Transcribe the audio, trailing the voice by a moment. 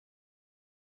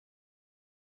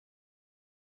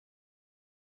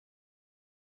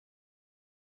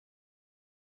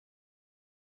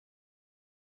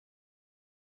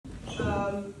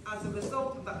as a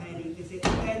result of that A&E visit,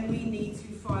 then we need to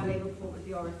file a report with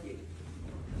the RFU.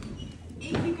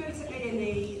 If you go to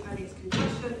A&E and it's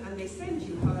concussion and they send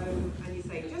you home and you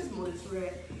say just monitor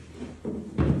it,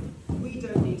 we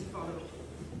don't need to file a report.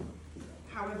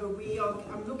 However,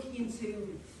 I'm looking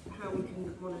into how we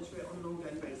can monitor it on an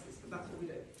ongoing basis, but that's what we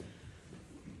do.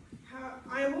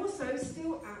 I am also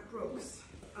still at Brooks,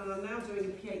 and I'm now doing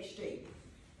a PhD,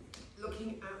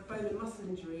 looking at bone and muscle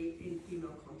injury in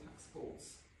female contact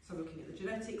sports. So looking at the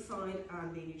genetic side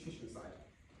and the nutrition side.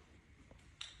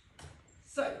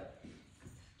 So,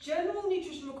 general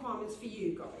nutrition requirements for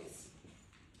you guys.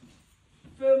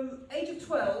 From age of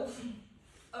 12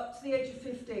 up to the age of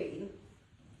 15,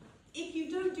 if you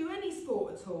don't do any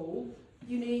sport at all,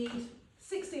 you need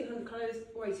 1,600 calories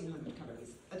or 1,800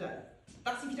 calories a day.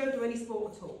 That's if you don't do any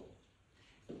sport at all.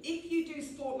 If you do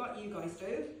sport like you guys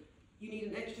do, you need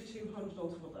an extra 200 on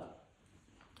top of that.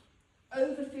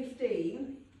 Over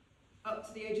 15, up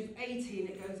to the age of 18,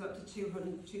 it goes up to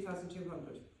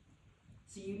 2,200.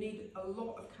 So you need a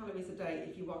lot of calories a day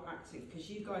if you are active, because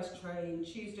you guys train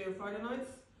Tuesday and Friday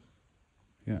nights.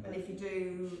 Yeah. And if you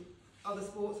do other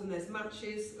sports and there's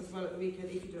matches as well at the weekend,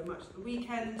 if you do a match at the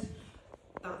weekend,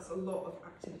 that's a lot of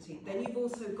activity. Then you've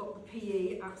also got the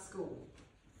PE at school.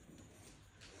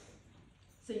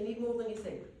 So you need more than you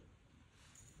think.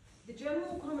 The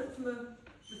general comment from the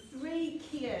three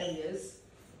key areas,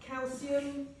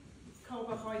 calcium,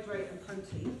 carbohydrate and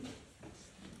protein,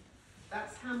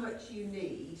 that's how much you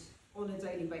need on a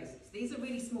daily basis. These are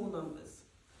really small numbers.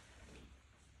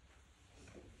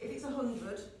 If it's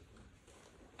 100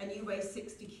 and you weigh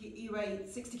 60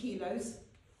 kilos,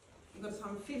 you've got to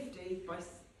times 50 by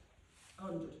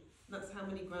 100. That's how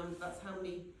many grams, that's how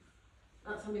many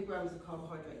grams of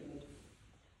carbohydrate you need.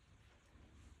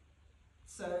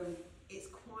 So it's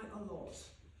quite a lot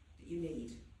that you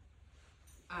need.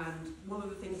 And one of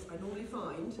the things I normally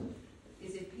find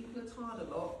is if people are tired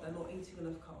a lot, they're not eating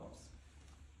enough carbs.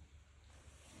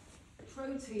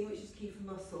 Protein, which is key for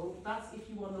muscle, that's if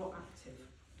you are not active.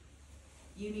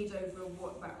 You need over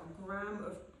about a gram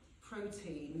of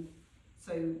protein,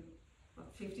 so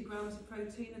 50 grams of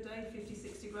protein a day, 50,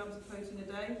 60 grams of protein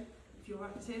a day if you're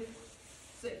active.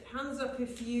 So hands up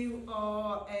if you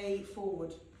are a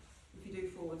forward. If you do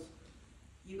forwards,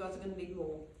 you guys are going to need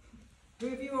more. Who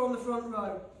of you are on the front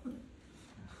row?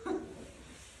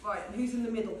 Right, and who's in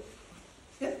the middle?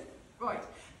 Right,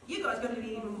 you guys are going to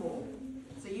need even more.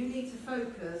 So you need to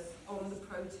focus on the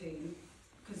protein,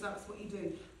 because that's what you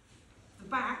do. The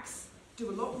backs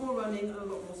do a lot more running and a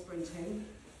lot more sprinting.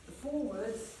 The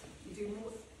forwards, you do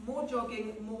more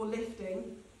jogging, more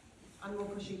lifting, and more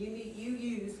pushing. You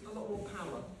use a lot more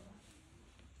power.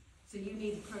 So you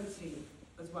need protein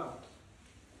as well.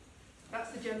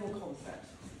 That's the general concept.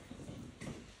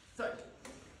 So,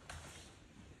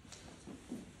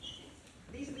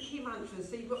 these are the key mantras.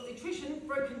 So you've got nutrition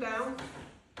broken down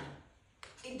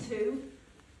into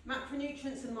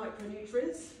macronutrients and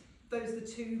micronutrients. Those are the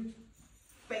two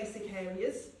basic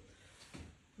areas.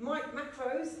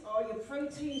 Macros are your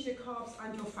proteins, your carbs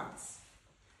and your fats.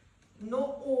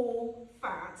 Not all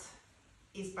fat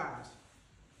is bad.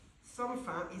 Some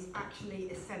fat is actually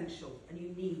essential and you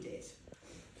need it.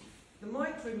 The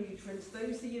micronutrients,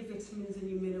 those are your vitamins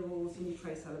and your minerals and your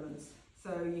trace elements.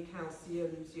 So your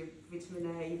calciums, your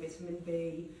vitamin A, your vitamin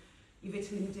B, your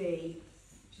vitamin D,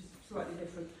 which is slightly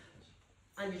different,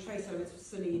 and your trace elements,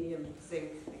 selenium,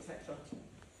 zinc, etc.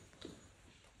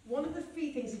 One of the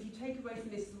three things, if you take away from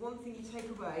this, the one thing you take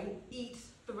away, eat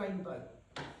the rainbow.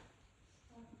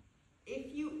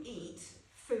 If you eat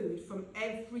food from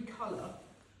every colour,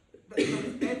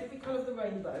 every colour of the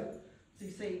rainbow, so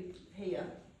you see here,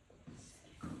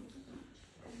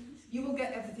 you will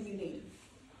get everything you need.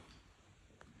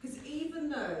 Because even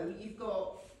though you've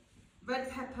got red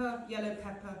pepper, yellow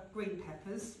pepper, green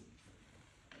peppers,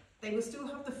 they will still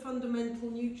have the fundamental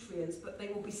nutrients, but they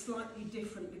will be slightly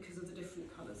different because of the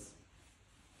different colours.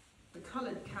 The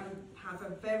colour can have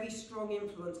a very strong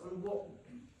influence on what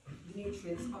the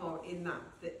nutrients are in that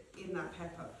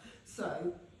pepper.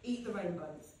 So, eat the rainbow.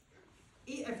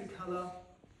 Eat every colour.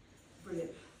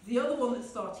 Brilliant. The other one that's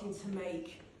starting to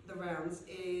make the rounds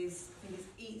is, I think it's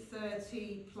eat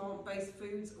 30 plant-based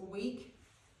foods a week.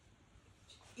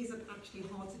 Which isn't actually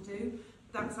hard to do.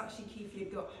 That's actually key for your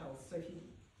gut health. So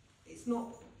it's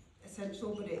not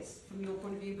essential, but it's from your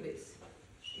point of view, but it's,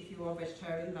 if you are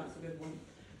vegetarian, that's a good one.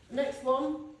 Next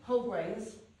one, whole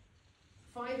grains.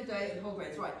 5 a day and whole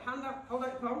grains. Right, hold out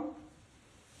your palm.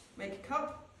 Make a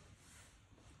cup.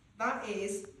 That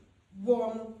is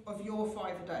one of your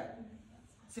 5 a day.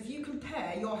 So if you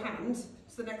compare your hand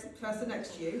to the next person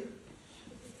next to you,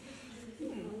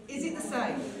 Is it the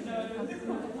same? No. Do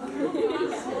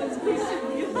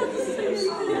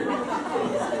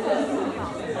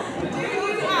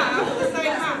you have the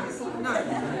same hands? No.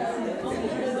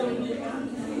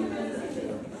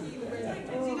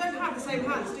 So you don't have the same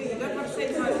hands, do you? You don't have the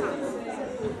same size hands.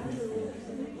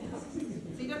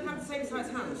 So you don't have the same size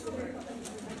hands.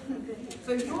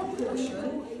 So your portion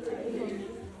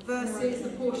versus the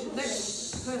portion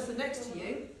person next to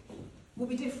you will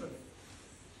be different.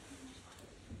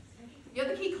 The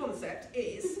other key concept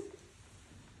is,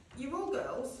 you're all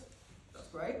girls, that's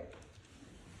great.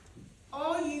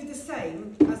 Are you the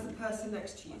same as the person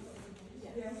next to you?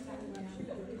 Yes.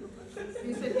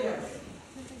 You said yes.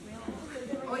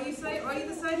 Are you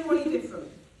the same or are you different?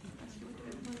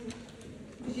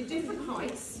 Because you're different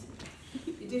heights,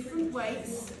 you're different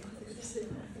weights,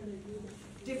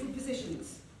 different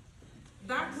positions.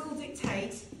 That will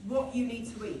dictate what you need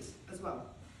to eat as well.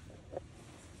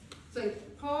 So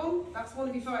palm, that's one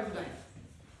of your 5 a day.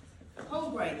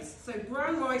 Whole grains, so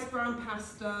brown rice, brown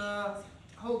pasta,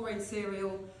 whole grain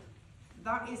cereal,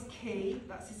 that is key,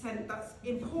 that's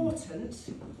important,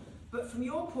 but from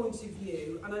your point of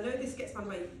view, and I know this gets my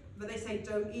but they say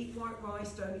don't eat white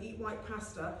rice, don't eat white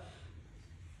pasta.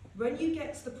 When you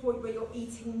get to the point where you're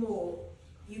eating more,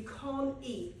 you can't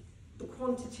eat the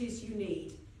quantities you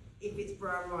need if it's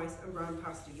brown rice and brown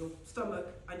pasta. Your stomach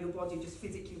and your body just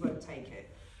physically won't take it.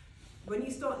 When you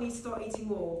need to start eating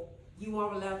more, you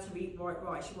are allowed to eat white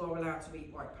rice, you are allowed to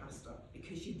eat white pasta,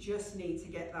 because you just need to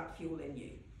get that fuel in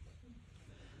you.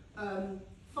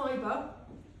 Fibre,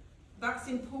 that's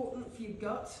important for your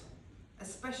gut,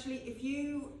 especially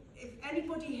if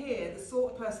anybody here, the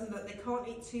sort of person that they can't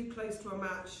eat too close to a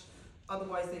match,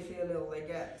 otherwise they feel ill, they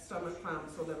get stomach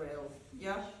cramps or they're ill,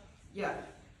 yeah? Yeah.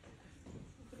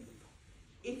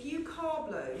 If you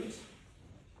carb load,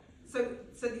 so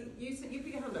you put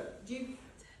your hand up, do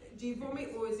you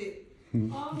vomit or is it?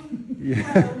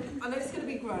 Yeah. I know it's going to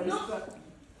be gross, but...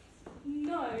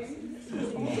 No. I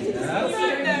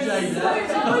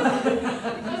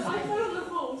fell on the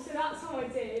hole, so that's how I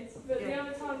did. But the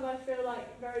other times I feel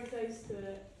like very close to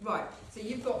it. Right. So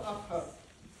you've got upper,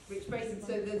 which basically,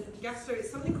 so the it's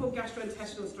something called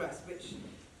gastrointestinal stress, which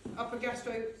your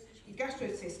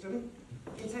gastro system,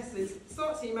 intestines,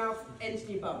 starts in your mouth, ends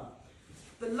in your bum.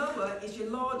 The lower is your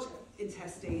large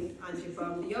intestine and your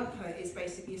bum. The upper is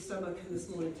basically your stomach and the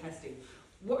small intestine.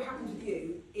 What happens with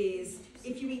you is,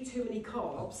 if you eat too many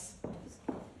carbs,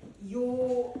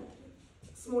 your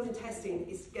small intestine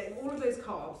is getting all of those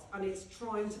carbs and it's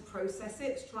trying to process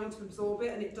it, it's trying to absorb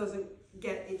it, and it doesn't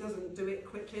do it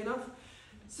quickly enough.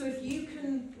 So what you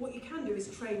can do is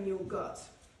train your gut.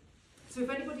 So if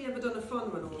anybody ever done a fun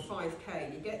run or a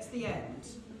 5K, you get to the end,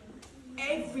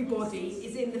 everybody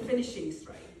is in the finishing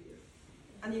straight.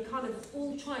 And you're kind of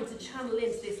all trying to channel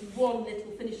into this one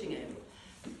little finishing area.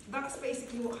 That's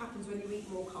basically what happens when you eat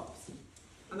more carbs.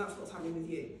 And that's what's happening with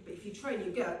you. But if you train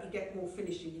your gut, you get more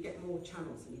finishing, you get more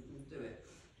channels and you can do it.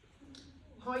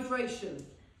 Hydration.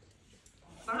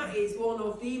 That is one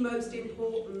of the most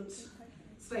important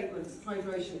statements,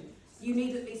 hydration. You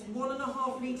need at least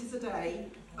 1.5 litres a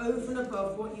day over and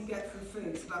above what you get from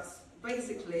food. So that's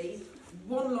basically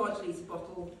 1 large litre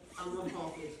bottle and 1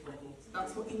 half litre bottle.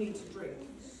 That's what you need to drink.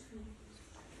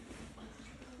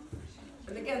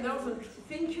 And again,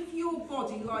 think of your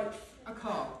body like a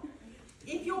car.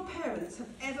 If your parents have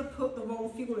ever put the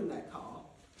wrong fuel in their car,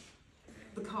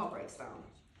 the car breaks down.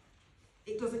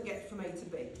 It doesn't get from A to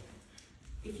B.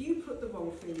 If you put the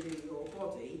wrong fuel in your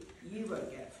body, you won't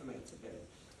get from A to B.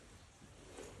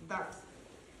 That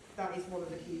is one of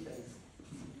the key things.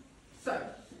 So,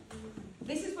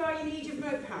 this is where you need your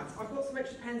notepads. I've got some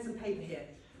extra pens and paper here.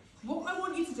 What I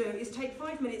want you to do is take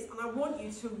 5 minutes and I want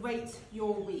you to rate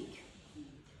your week.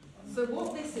 So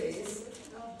what this is,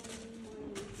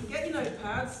 you get your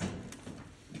notepads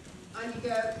and you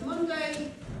go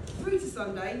Monday through to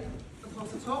Sunday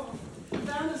across the top,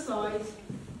 down the side,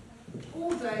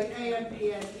 all day, AM,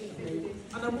 PM, evening.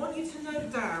 And I want you to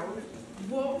note down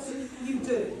what you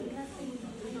do.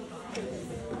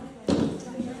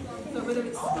 So whether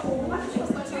it's school,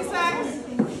 2 secs.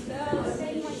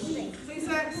 2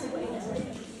 secs.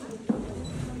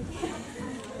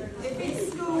 If it's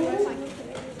school,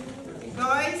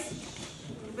 guys,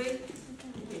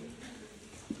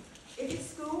 if it's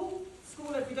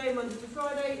school every day, Monday to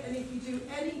Friday, and if you do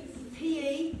any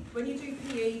PE, when you do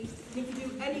PE, and if you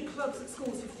do any clubs at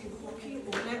school, so if you do hockey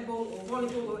or netball or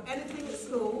volleyball or anything at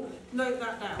school, note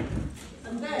that down.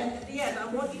 And then at the end, I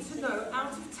want you to know,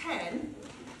 out of 10,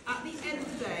 at the end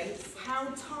of the day,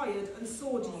 how tired and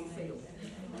sore do you feel?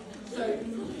 So,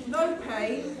 no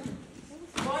pain,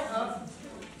 right up.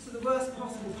 So to the worst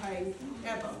possible pain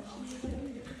ever.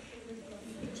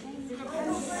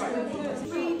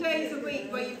 3 days a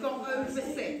week where you've got over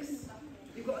 6.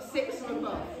 You've got a 6 or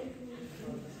above.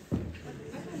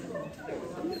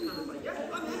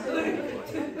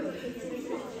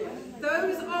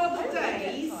 Those are the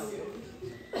days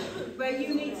where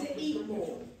you need to eat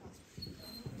more.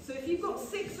 So if you've got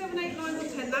 6, 7, 8, 9 or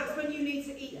 10, that's when you need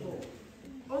to eat more.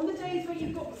 On the days where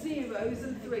you've got 0s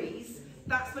and 3s,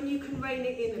 that's when you can rein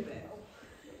it in a bit.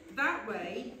 That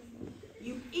way,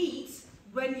 you eat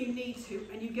when you need to,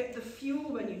 and you get the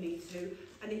fuel when you need to,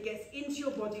 and it gets into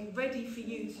your body ready for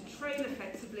you to train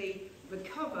effectively,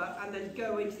 recover, and then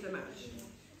go into the match.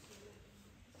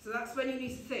 So that's when you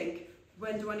need to think,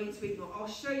 when do I need to eat more? I'll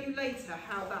show you later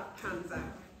how that pans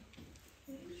out.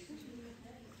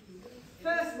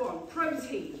 First one,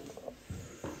 protein.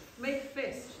 Make a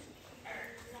fist.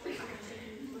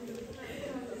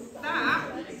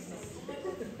 That,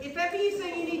 if ever you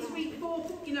say you need to eat 4,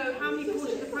 how many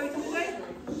portions of protein a day?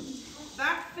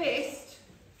 That fist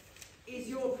is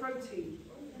your protein.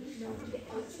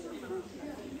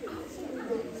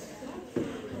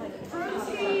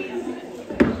 Protein,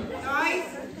 guys,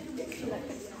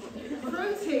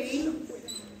 protein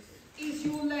is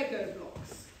your Lego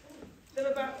blocks.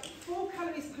 They're about 4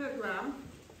 calories per gram,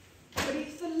 but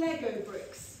it's the Lego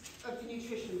bricks of the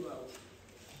nutrition world.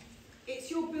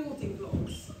 It's your building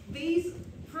blocks. These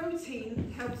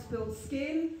protein helps build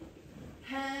skin,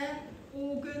 hair,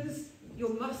 organs,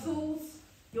 your muscles,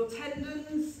 your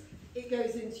tendons. It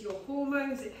goes into your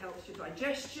hormones, it helps your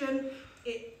digestion,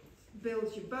 it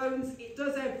builds your bones, it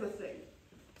does everything.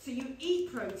 So you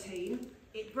eat protein,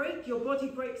 your body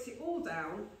breaks it all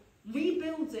down,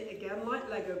 rebuilds it again like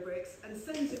Lego bricks, and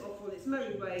sends it off on its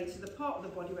merry way to the part of the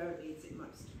body where it needs it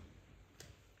most.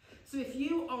 So if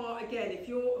you are, again, if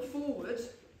you're a forward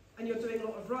and you're doing a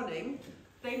lot of running,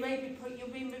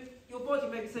 your body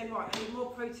may be saying, right, I need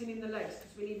more protein in the legs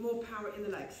because we need more power in the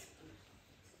legs.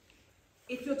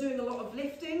 If you're doing a lot of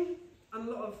lifting and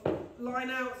a lot of line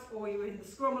outs, or you're in the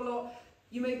scrum a lot,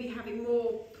 you may be having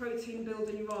more protein build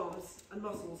in your arms and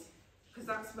muscles because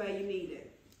that's where you need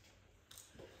it.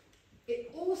 It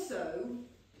also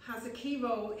has a key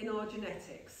role in our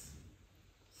genetics.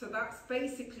 So that's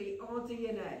basically our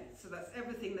DNA. So that's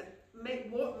everything that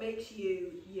what makes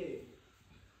you, you.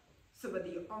 So whether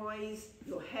your eyes,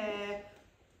 your hair,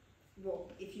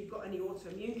 if you've got any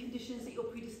autoimmune conditions that you're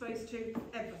predisposed to,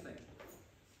 everything.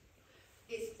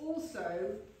 It's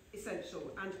also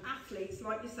essential, and athletes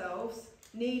like yourselves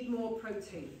need more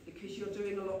protein because you're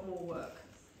doing a lot more work.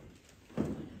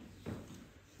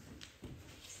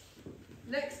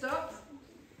 Next up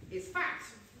is fat.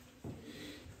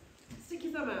 Stick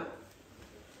your thumb out.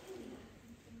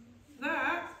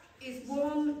 That is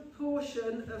 1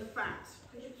 portion of fat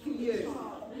for you.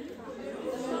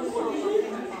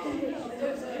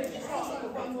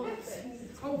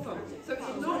 Whole thumb. So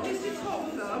it's not just your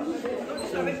top thumb, not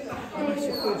just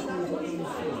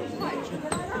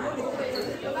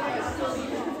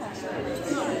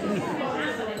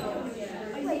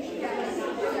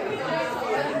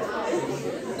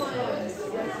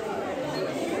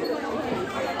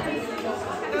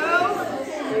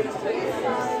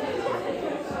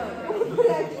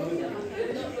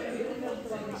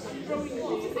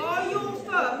Are your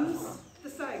thumbs the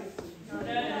same? No.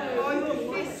 Are your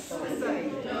fists the same?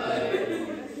 No.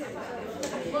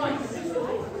 Right.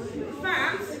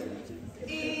 Fat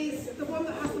is the one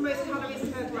that has the most calories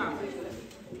per gram.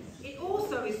 It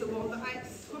also is the one that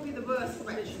is probably the worst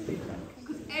question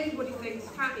because everybody thinks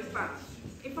fat is bad.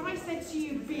 If I said to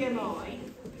you BMI,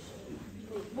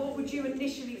 what would you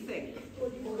initially think?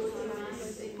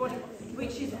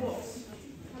 Which is what?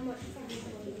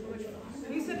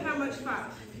 Who said how much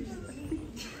fat?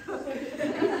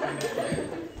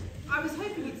 I was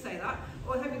hoping you'd say that,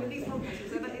 or I was hoping at least one person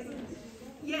said that. Isn't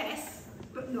yes,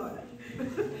 but no.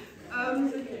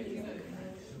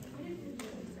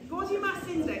 Body mass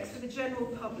index for the general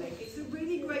public, it's a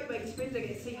really great way to index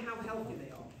and see how healthy they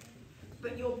are.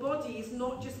 But your body is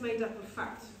not just made up of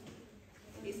fat.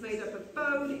 It's made up of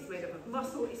bone, it's made up of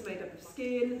muscle, it's made up of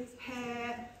skin,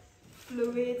 hair,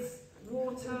 fluids,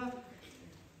 water.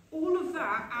 All of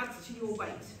that adds to your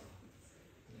weight.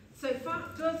 So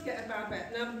fat does get a bad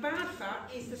rep. Now the bad fat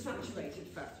is the saturated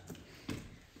fat.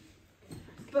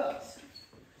 But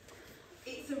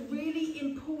it's a really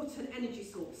important energy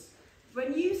source.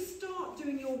 When you start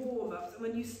doing your warm-ups and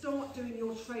when you start doing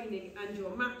your training and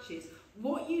your matches,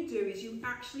 what you do is you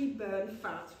actually burn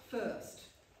fat first.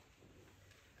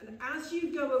 And as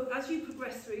you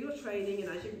progress through your training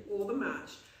and or the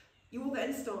match, you will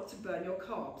then start to burn your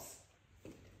carbs.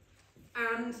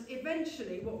 And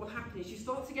eventually what will happen is you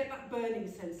start to get that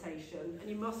burning sensation and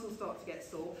your muscles start to get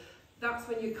sore. That's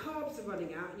when your carbs are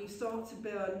running out and you start to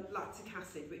burn lactic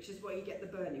acid, which is where you get the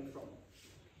burning from.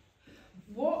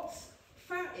 What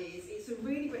fat is, it's a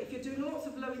really great, if you're doing lots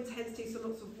of low intensity, so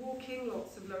lots of walking,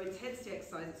 lots of low intensity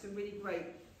exercise, it's a really great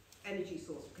energy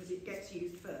source because it gets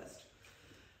used first.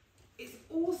 It's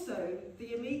also,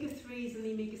 the omega-3s and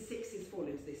the omega-6s fall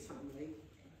into this family.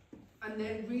 And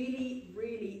they're really,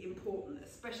 really important,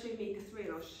 especially omega-3,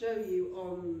 and I'll show you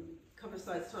on a couple of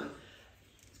slides' time.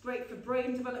 It's great for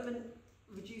brain development,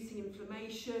 reducing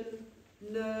inflammation,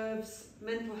 nerves,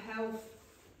 mental health,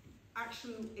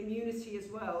 actual immunity as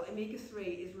well.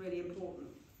 Omega-3 is really important.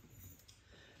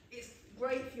 It's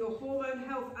great for your hormone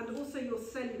health and also your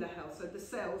cellular health. So the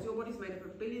cells, your body's made up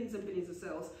of billions and billions of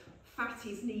cells. Fat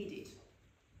is needed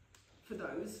for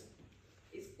those.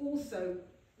 It's also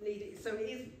needed, so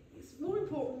it's more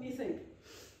important than you think.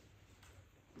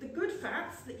 The good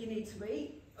fats that you need to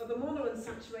eat are the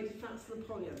monounsaturated fats and the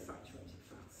polyunsaturated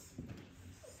fats.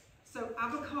 So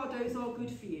avocados are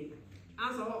good for you,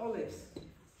 as are olives,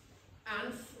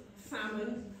 and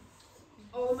salmon,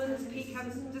 almonds,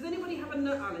 pecans. Does anybody have a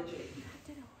nut allergy?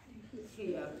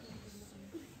 Here.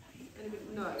 Anybody?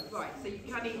 No, right, so you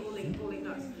can eat all eat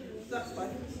nuts. That's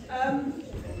fine.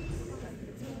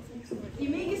 The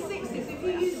omega-6s, if you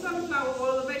use sunflower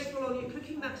oil or vegetable oil, you're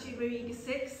cooking that to your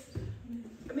omega-6.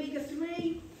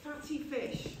 Omega-3, fatty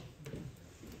fish.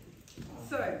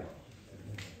 So,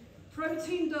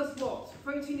 protein does what?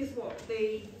 Protein is what?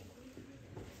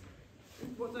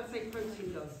 What did I say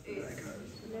protein does? It's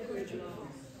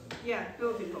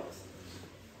building blocks.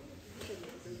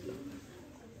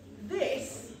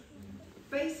 This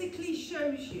basically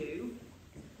shows you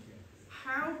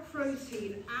how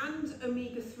protein and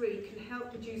omega-3 can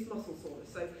help reduce muscle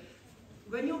soreness. So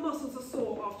when your muscles are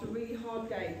sore after a really hard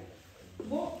game,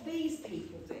 what these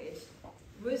people did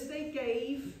was they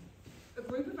gave a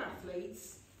group of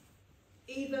athletes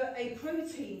either a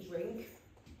protein drink,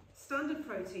 standard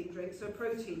protein drink, so a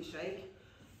protein shake,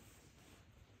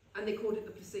 and they called it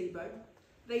the placebo.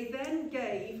 They then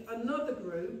gave another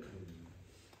group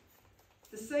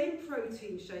the same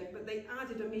protein shake, but they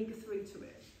added omega-3 to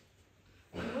it.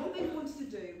 And what they wanted to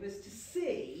do was to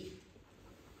see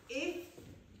if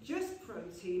just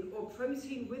protein or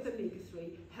protein with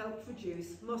omega-3 helped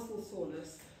reduce muscle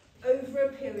soreness over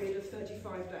a period of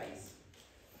 35 days.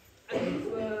 And these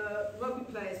were rugby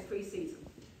players pre-season.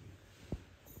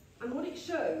 And what it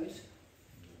showed,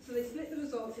 so they split the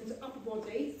results into upper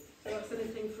body, so that's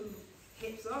anything from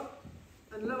hips up,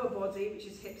 and lower body, which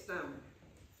is hips down.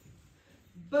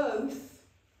 Both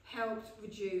helped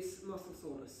reduce muscle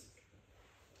soreness.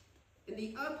 In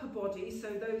the upper body, so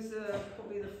those are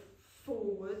probably the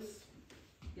forwards,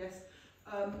 yes,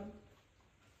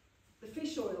 the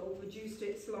fish oil reduced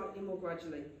it slightly more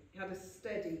gradually. You had a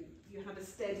steady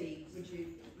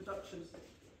reduction.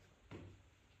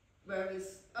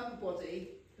 Whereas upper body,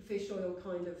 the fish oil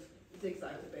kind of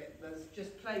zigzagged a bit. There's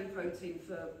just plain protein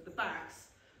for the backs,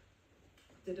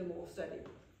 did a more steady.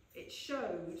 It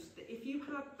showed that if you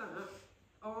had that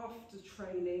after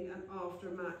training and after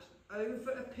a match,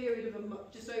 over a period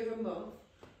of just over a month,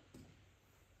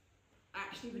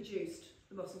 actually reduced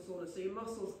the muscle soreness. So your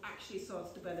muscles actually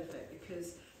started to benefit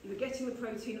because you were getting the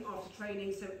protein after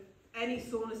training, so any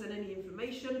soreness and any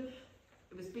inflammation,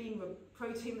 it was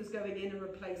protein was going in and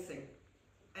replacing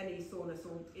any soreness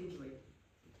or injury.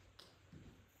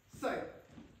 So,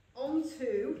 on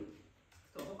to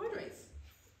carbohydrates.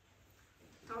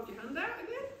 Hold your hand out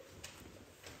again.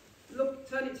 Look,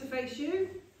 turn it to face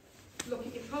you. Look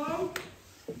at your palm.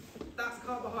 That's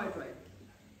carbohydrate.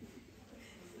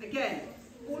 Again,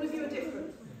 all of you are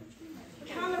different.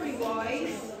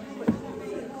 Calorie-wise,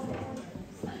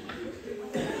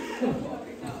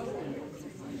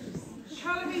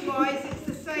 it's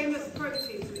the same as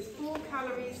protein, so it's 4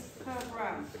 calories per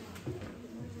gram.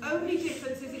 Only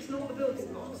difference is it's not the building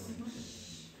blocks.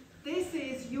 This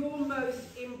is your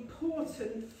most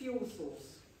important fuel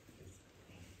source.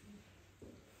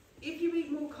 If you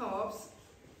eat more carbs,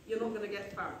 you're not going to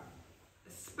get fat,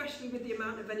 especially with the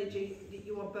amount of energy that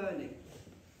you are burning.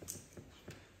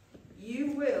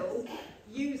 You will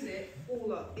use it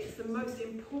all up. It's the most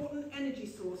important energy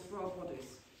source for our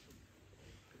bodies.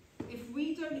 If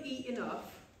we don't eat enough,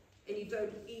 and you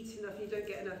don't eat enough, and you don't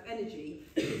get enough energy,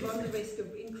 you run the risk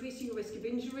of increasing your risk of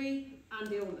injury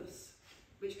and illness,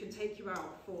 which can take you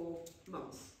out for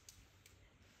months.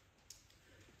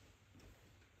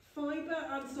 Fibre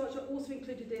and starch are also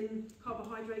included in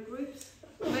carbohydrate groups,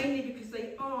 mainly because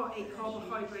they are a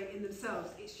carbohydrate in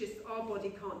themselves. It's just our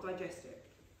body can't digest it.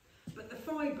 but the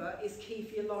fibre is key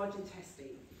for your large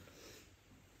intestine.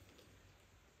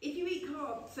 If you eat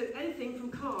carbs, so anything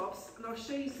from carbs, and I'll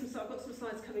show you some, I've got some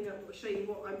slides coming up that will show you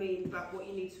what I mean about what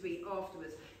you need to eat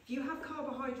afterwards. If you have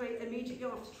carbohydrate immediately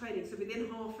after training, so within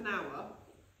half an hour,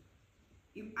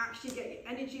 you actually get your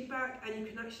energy back and you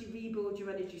can actually rebuild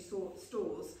your energy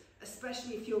stores,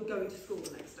 especially if you're going to school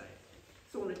the next day.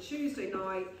 So on a Tuesday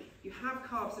night, you have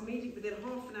carbs immediately within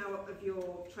half an hour of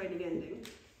your training ending.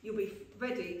 You'll be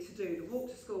ready to do the walk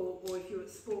to school, or if you're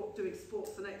at doing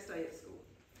sports the next day at school.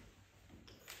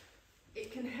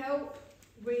 It can help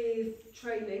with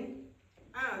training,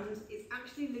 and it's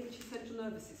actually linked to your central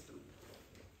nervous system.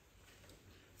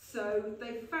 So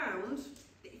they found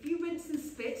that if you rinse and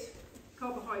spit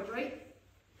carbohydrate,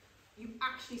 you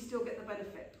actually still get the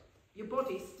benefit. Your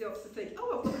body starts to think,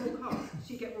 oh, I've got more carbs,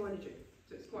 so you get more energy.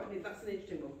 So it's quite, that's an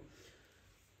interesting one.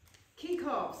 Key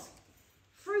carbs: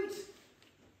 fruit,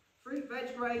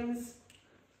 veg, grains,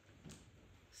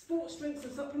 sports drinks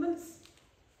and supplements,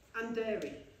 and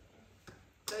dairy.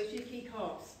 Those are your key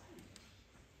carbs.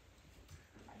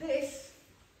 This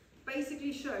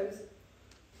basically shows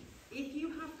if you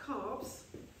have carbs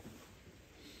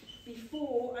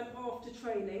before and after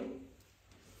training,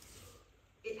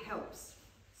 it helps.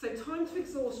 So time to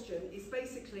exhaustion is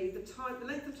basically the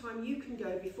length of time you can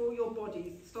go before your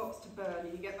body starts to burn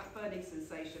and you get that burning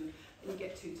sensation and you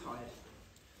get too tired.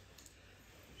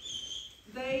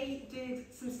 They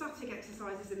did some static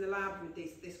exercises in the lab with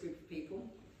this group of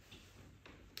people.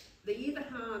 They either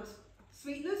had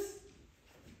sweeteners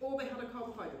or they had a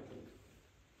carbohydrate drink.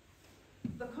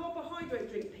 The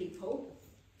carbohydrate drink people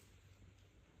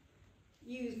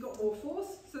got more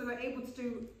force, so they were able to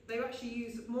do, they actually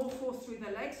used more force through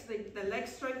their legs, so their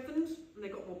legs strengthened and they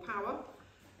got more power,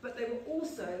 but they were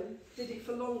also did it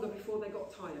for longer before they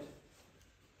got tired.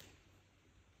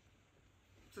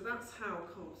 So that's how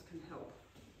carbs can help.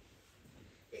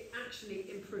 It actually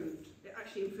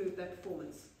improved their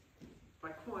performance by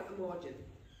quite a margin.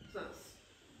 So that's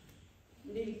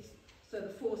nearly, so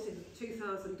the force is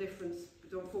 2,000 difference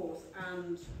between force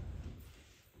and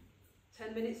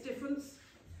 10 minutes difference,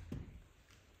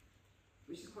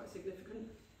 which is quite significant.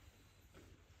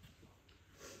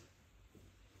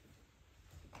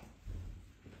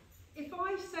 If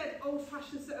I said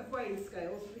old-fashioned set of weighing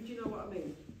scales, would you know what I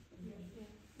mean?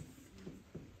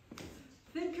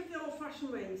 Think of the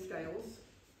old-fashioned weighing scales.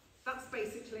 That's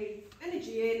basically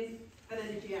energy in and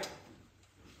energy out.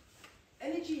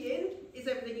 Energy in is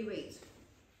everything you eat.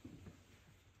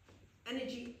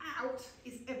 Energy out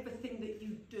is everything that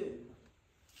you do.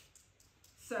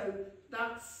 So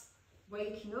that's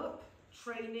waking up,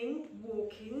 training,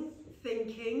 walking,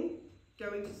 thinking,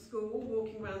 going to school,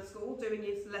 walking around school, doing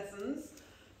your lessons,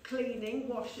 cleaning,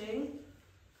 washing,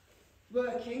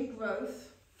 working,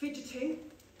 growth, fidgeting.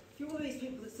 If you're one of these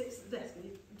people that sits at the desk and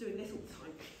you're doing this all the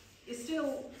time, you're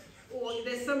still, or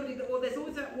there's somebody that, or there's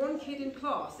always that one kid in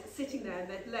class that's sitting there and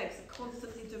their legs are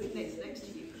constantly doing this next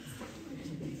to you.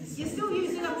 You're still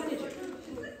using up energy.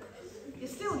 You're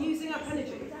still using up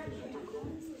energy.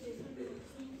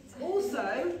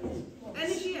 Also,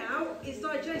 energy out is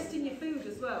digesting your food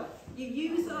as well. You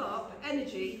use up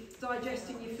energy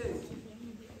digesting your food.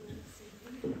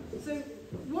 So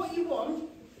what you want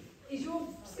is your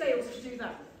scales to do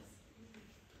that.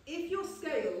 If your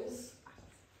scales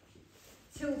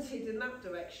tilted in that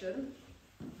direction,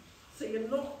 so you're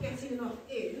not getting enough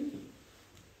in,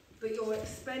 but you're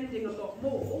expending a lot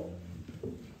more,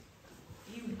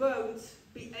 you won't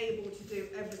be able to do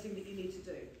everything that you need to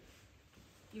do.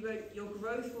 Your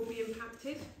growth will be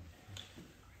impacted,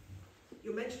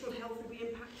 your menstrual health will be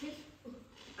impacted,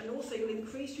 and also you'll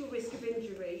increase your risk of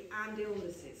injury and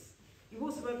illnesses. You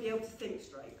also won't be able to think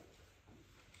straight.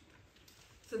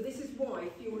 So this is why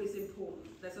fuel is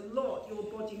important. There's a lot your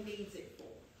body needs it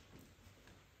for.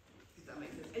 Does that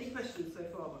make sense? Any questions so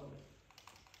far, by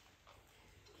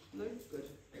the way? No? Good.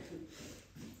 Excellent.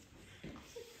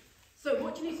 So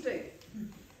what do you need to do?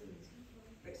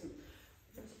 Excellent.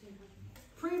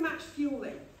 Pre-match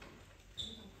fueling.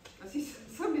 I see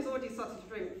somebody's already started to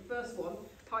drink. First one,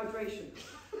 hydration.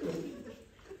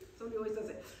 Somebody always does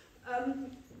it.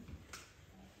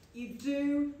 You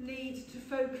do need to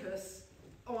focus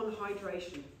on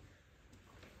hydration.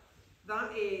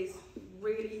 That is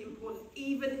really important,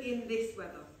 even in this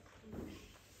weather.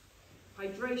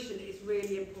 Hydration is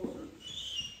really important.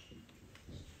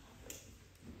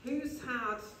 Who's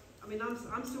had, I mean,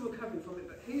 I'm still recovering from it,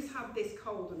 but who's had this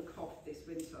cold and cough this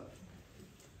winter?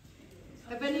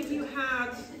 Have any of you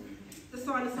had the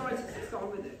sinusitis that's gone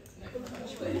with it?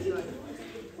 No.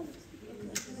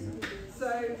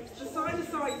 So the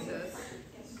sinusitis,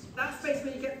 that's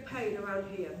basically when you get the pain around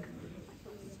here.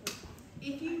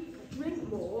 if you drink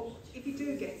more, if you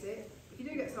do get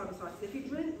sinusitis, if you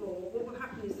drink more, what will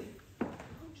happen is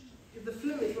the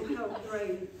fluid will help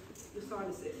drain your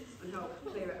sinuses and help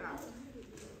clear it out.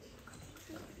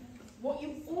 What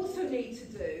you also need to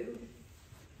do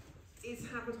is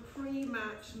have a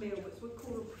pre-match meal, which we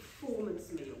call a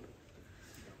performance meal.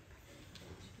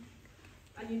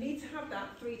 And you need to have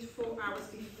that 3 to 4 hours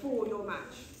before your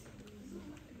match.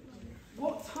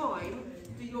 What time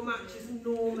do your matches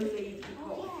normally kick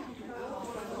off?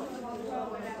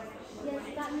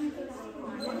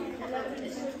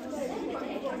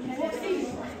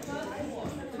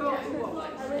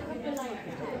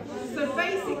 So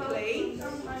basically,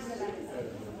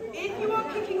 if you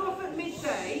are kicking off at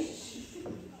midday,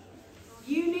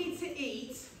 you need to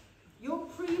eat your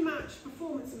pre-match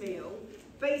performance meal.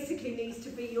 Basically needs to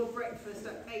be your breakfast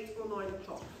at 8 or 9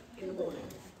 o'clock in the morning.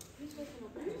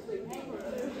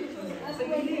 So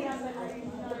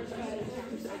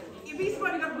you'd be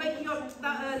surprised about waking up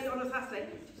that early on a Saturday.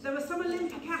 There are some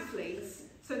Olympic athletes,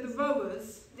 so the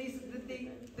rowers, the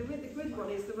good one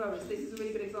is the rowers, this is a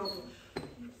really good example.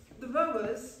 The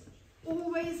rowers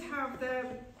always have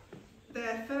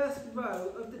their first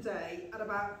row of the day at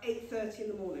about 8:30 in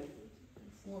the morning.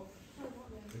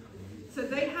 So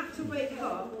they have to wake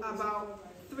up about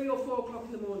 3 or 4 o'clock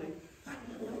in the morning,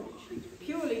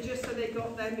 purely just so they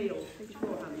got their meal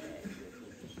beforehand.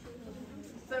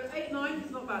 So 8, 9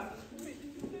 is not bad.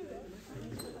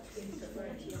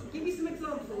 Give you some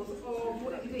examples of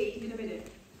what you could eat in a minute.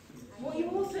 What you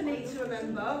also need to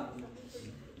remember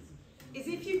is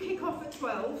if you kick off at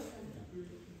 12,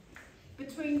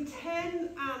 between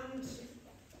 10 and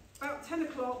about 10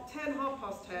 o'clock, 10,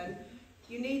 10:30,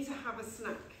 you need to have a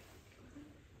snack.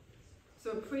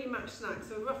 So a pre-match snack,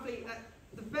 so roughly at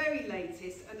the very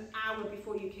latest, an hour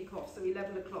before you kick off, so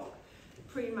 11 o'clock,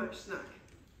 pre-match snack.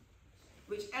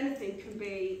 Which anything can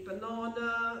be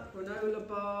banana, granola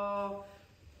bar,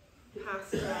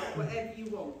 pasta, whatever you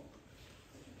want.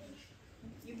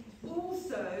 You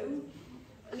also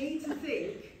need to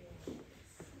think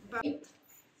about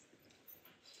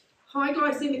high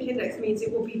glycemic index means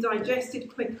it will be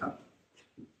digested quicker.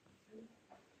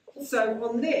 So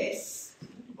on this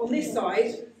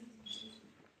side,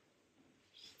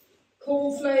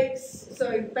 cornflakes,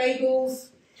 so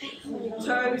bagels,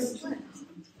 toast,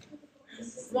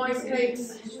 rice cakes,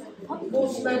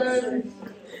 watermelon,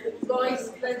 rice,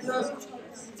 lentil.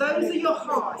 Those are your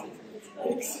high.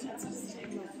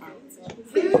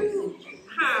 Who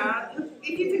had,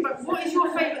 if you think about what is your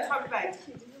favourite type of egg?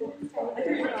 Who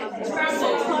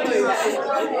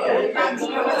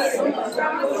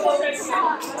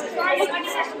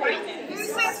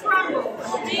said scramble?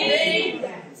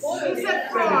 Who said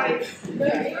fried? Who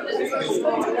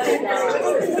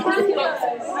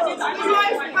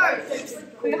likes toast?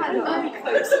 We had right,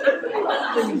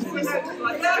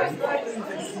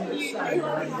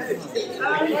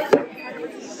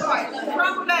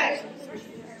 scrambled egg.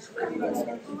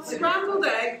 Scrambled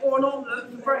egg or an omelette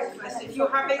for breakfast, if you're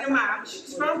having a match,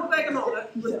 scrambled egg and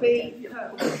omelette would be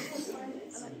perfect.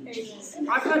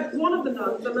 I've had one of the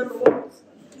nuns, I remember once,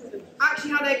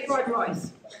 actually had egg fried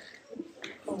rice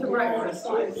to breakfast.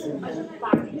 So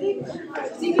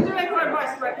you can do egg fried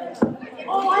rice for breakfast.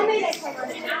 Oh, I made egg fried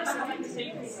rice. You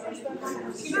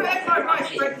can do egg fried rice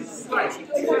for breakfast. Right.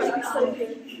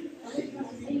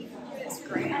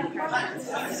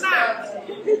 Snack.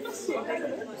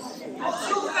 What's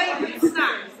your favourite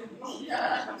snack?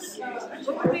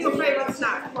 What would be your favourite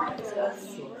snack?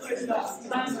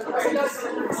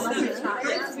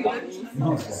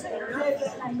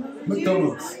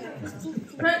 McDonald's.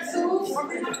 Pretzels?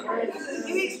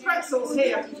 Who eats pretzels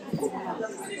here? You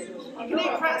can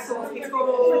eat pretzels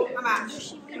before a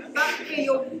match. That could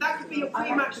be your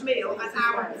pre-match meal an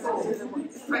hour before.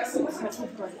 Pretzels.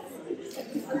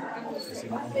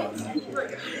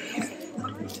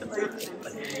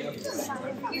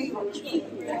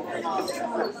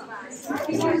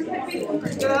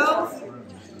 Girls,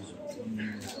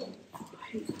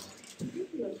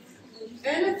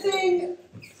 anything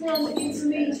from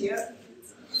intermediate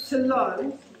to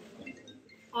low,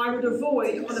 I would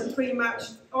avoid on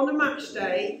a match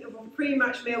day, or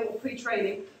pre-match meal or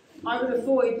pre-training, I would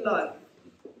avoid low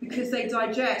because they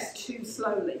digest too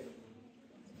slowly.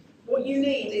 What you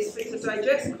need is for it to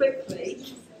digest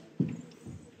quickly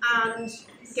and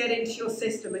get into your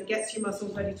system and get your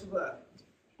muscles ready to work.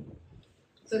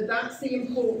 So that's the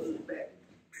important bit.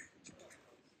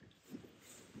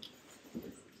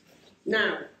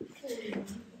 Now,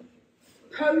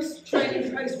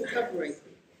 post-training, post-recovery.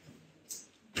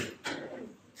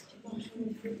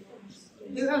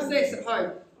 Who has this at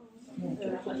home?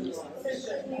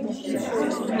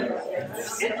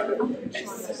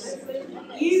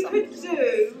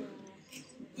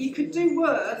 You could do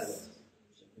worse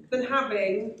than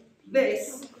having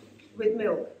this with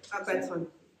milk at bedtime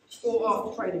or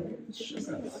after training.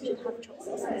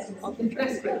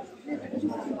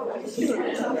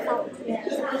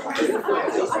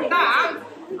 That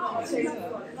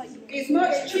is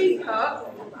much cheaper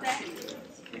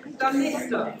than this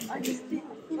stuff.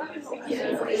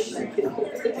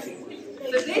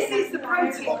 So this is the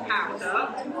protein powder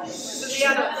that the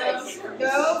adults eat.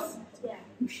 Girls,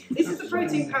 this is the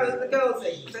protein powder that the girls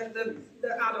eat, that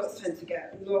the adults tend to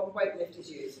get, and what weightlifters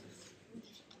use.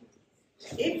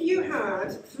 If you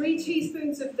had 3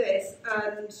 teaspoons of this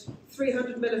and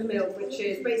 300 ml of milk, which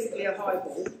is basically a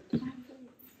highball,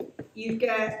 you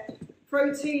get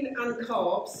protein and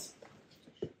carbs,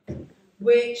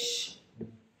 which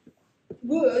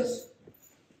would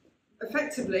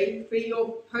effectively be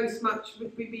your post-match,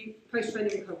 would be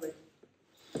post-training recovery.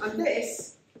 And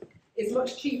this is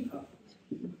much cheaper.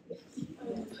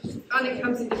 And it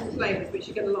comes in different flavours, which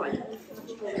you're going to like.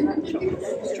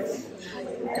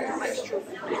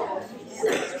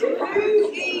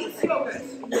 Who eats yogurt?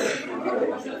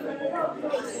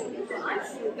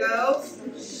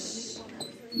 Girls?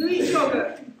 Who eats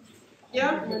yogurt?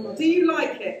 Yeah? Do you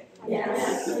like it?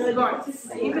 Yes. Right,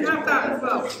 you can have that as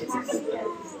well.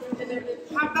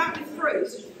 Have that with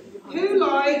fruit. Who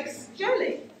likes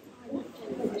jelly?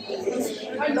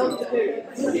 I love food.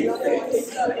 Who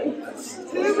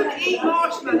would eat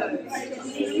marshmallows?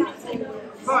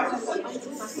 Right.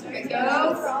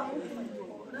 Girls.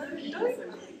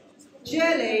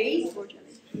 Jelly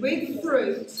with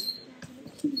fruit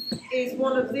is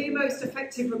one of the most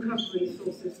effective recovery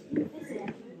sources.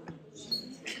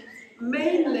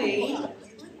 Mainly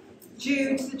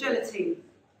due to the gelatin.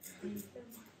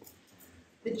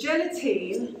 The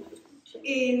gelatin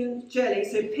in jelly,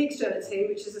 so pig's gelatin,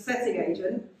 which is a setting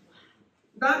agent,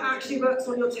 that actually works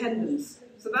on your tendons.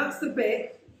 So that's the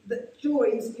bit that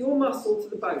joins your muscle to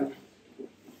the bone.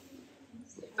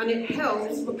 And it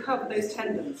helps recover those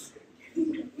tendons.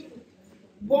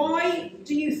 Why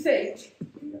do you think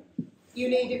you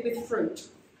need it with fruit?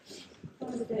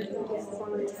 Slightly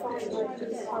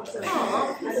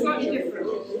different.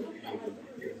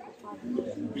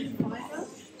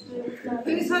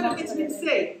 Who's heard of vitamin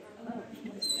C?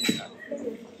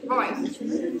 Right.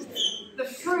 The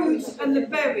fruit and the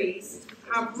berries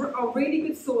are really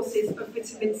good sources of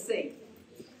vitamin C.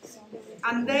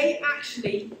 And they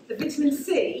actually, the vitamin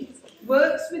C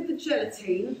works with the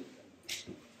gelatin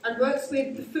and works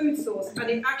with the food source, and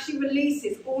it actually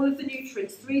releases all of the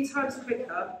nutrients 3 times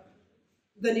quicker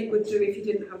than it would do if you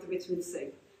didn't have the vitamin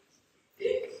C.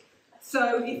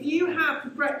 So if you have for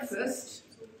breakfast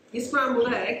your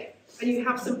scrambled egg and you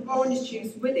have some orange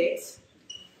juice with it,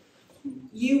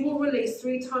 you will release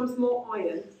 3 times more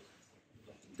iron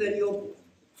than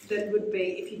would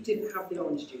be if you didn't have the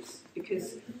orange juice,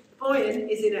 because iron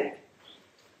is in egg.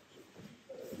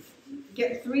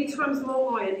 Get 3 times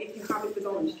more iron if you have it with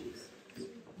orange juice.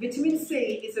 Vitamin C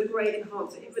is a great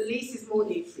enhancer. It releases more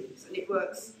nutrients and it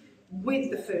works with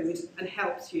the food and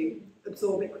helps you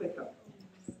absorb it quicker.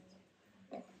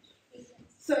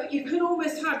 So you can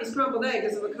almost have your scrambled egg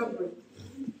as a recovery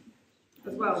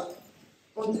as well,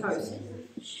 on toast.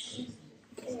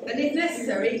 And if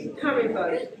necessary,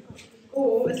 herringbone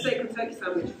or a steak and turkey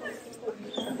sandwich.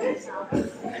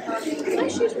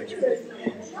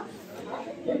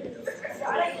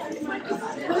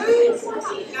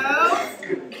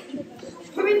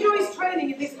 Who enjoys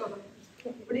training in this weather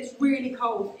when it's really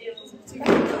cold?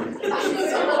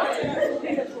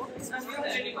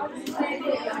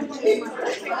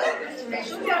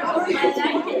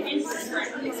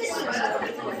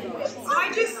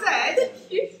 I just said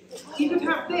you could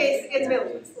have this in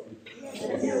milk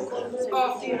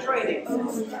after your training.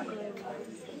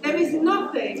 There is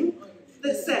nothing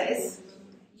that says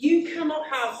you cannot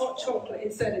have hot chocolate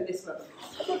instead in this weather.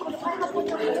 If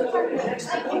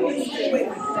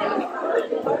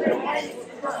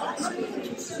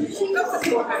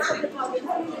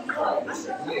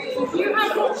you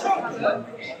have hot chocolate,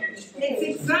 it's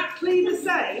exactly the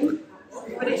same,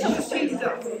 but it's just heated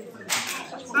up.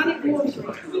 And it warms you.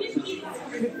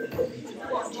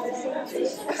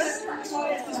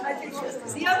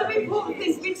 The other important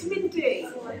thing, vitamin D.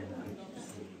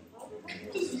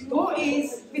 What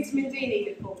is vitamin D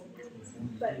needed for?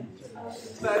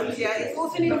 Bones, yeah. It's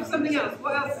also needed for something else.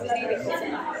 What else is it needed for?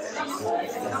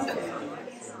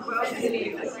 What else is it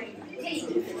needed for?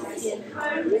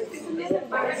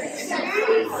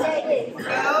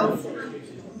 Girls,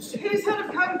 who's heard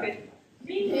of COVID?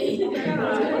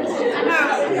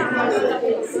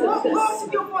 What parts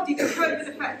of your body does COVID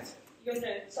affect? Your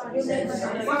nose.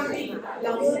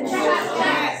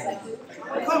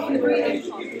 Apart from the breathing.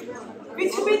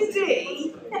 Vitamin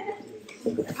D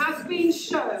has been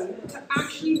shown to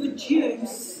actually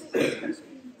reduce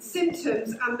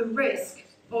symptoms and the risk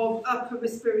of upper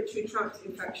respiratory tract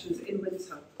infections in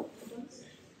winter.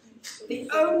 The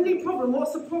only problem,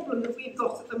 what's the problem that we've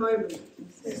got at the moment?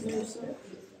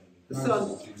 The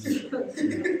sun.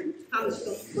 And the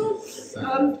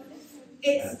sun.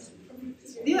 It's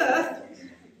the Earth.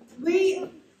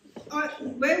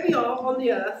 Where we are on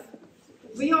the Earth,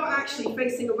 we are actually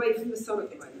facing away from the sun at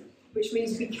the moment, which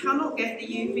means we cannot get the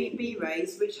UVB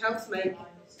rays, which helps make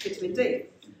vitamin D.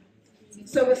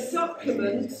 So a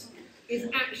supplement is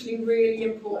actually really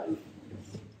important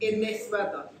in this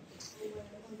weather.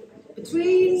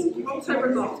 Between October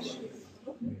and March,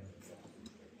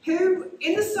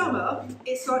 in the summer,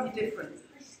 it's slightly different.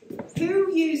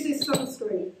 Who uses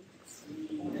sunscreen?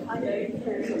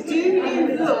 Do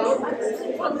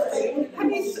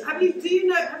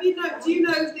you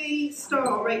know the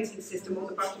star rating system on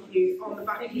the back of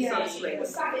your sunscreen?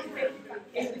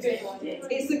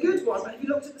 It's the good one, but have you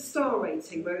looked at the star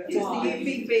rating where it is the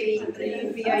UVB and the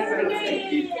UVA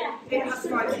rating? It has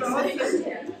 5 stars.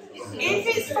 If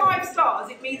it's 5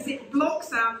 stars, it means it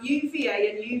blocks out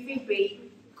UVA and UVB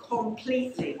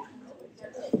completely.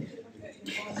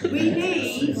 We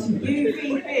need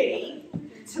UVB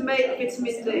to make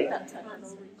vitamin D.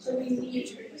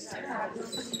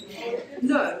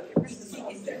 No.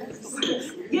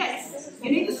 Yes,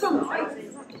 you need the sunlight,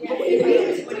 but what you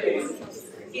need to do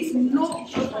is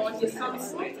not put on your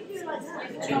sunscreen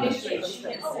initially.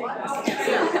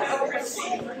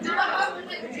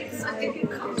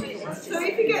 So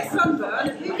if you get sunburn,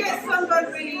 who gets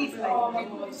sunburn really easily?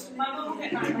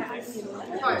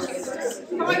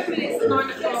 5 minutes at 9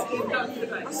 o'clock, you're done for the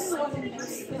day.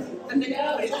 And then you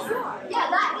put it on.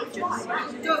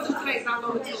 It doesn't take that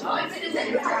long at all.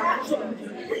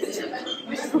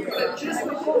 But just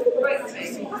before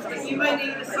breaking, you may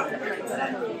need a supplement.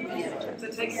 So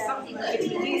take a supplement,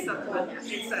 vitamin D supplement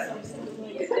instead.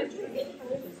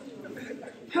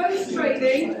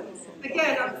 Post-training,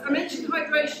 again, I mentioned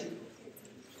hydration.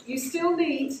 You still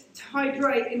need to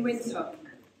hydrate in winter.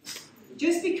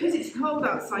 Just because it's cold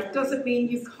outside doesn't mean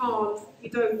you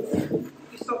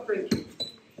stop drinking.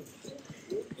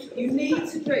 You need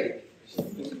to drink,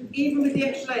 even with the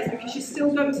extra layers, because you're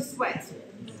still going to sweat.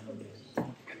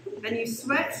 And you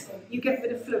sweat, you get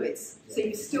rid of fluids. So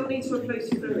you still need to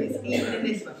replace your fluids, even in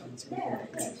this weather.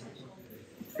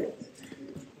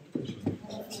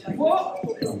 What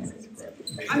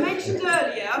I mentioned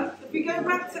earlier, if we go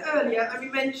back to earlier, and we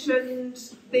mentioned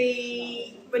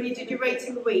when you did your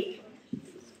rating the week,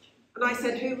 and I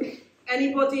said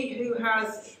anybody who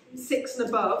has 6 and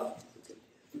above,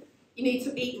 you need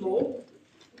to eat more.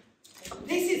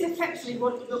 This is effectively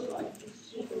what it looked like.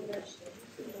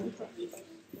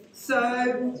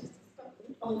 So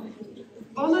on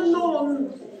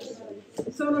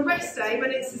a rest day,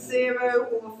 when it's a 0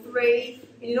 or 3,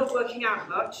 and you're not working out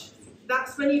much,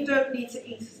 that's when you don't need to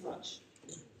eat as much.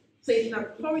 So you can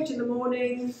have porridge in the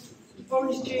morning,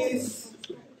 orange juice,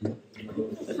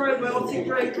 probiotic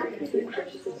drink.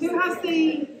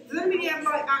 Does anybody have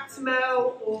like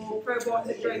Actimel or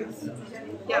probiotic drinks?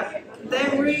 Yeah,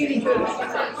 they're really good.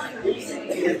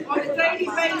 On a daily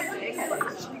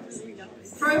basis,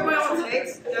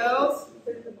 probiotics, girls,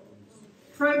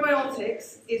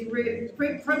 probiotics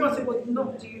will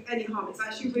not do any harm. It's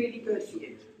actually really good for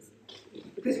you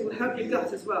because it will help your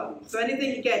gut as well. So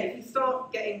anything, again, if you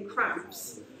start getting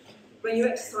cramps when you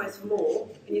exercise more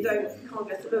and you can't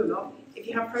get the loo enough, if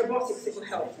you have probiotics, it will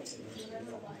help.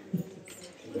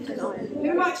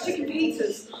 Who likes chicken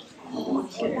pizzas?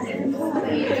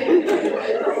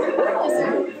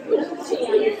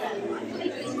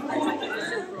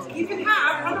 You can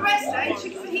have, on a rest day,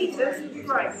 chicken fajitas would be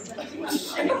great.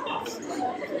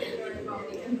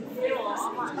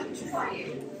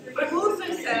 I've also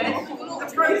said a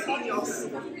protein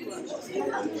yogurt.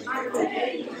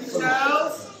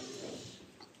 Girls,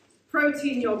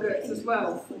 protein yogurts as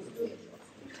well.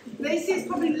 This is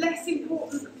probably less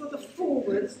important for the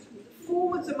forwards.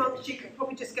 Forwards amongst you could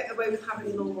probably just get away with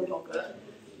having a normal yogurt.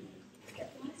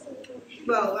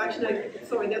 Well, actually, no,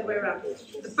 sorry, the other way around.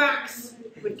 The backs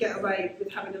would get away with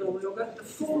having a normal yogurt. The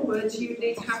forwards, you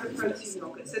need to have a protein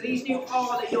yogurt. So these new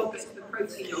Arla yogurts, the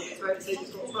protein yogurts, where it says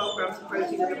it's got 12 grams of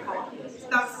protein in the pot.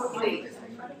 That's what you need.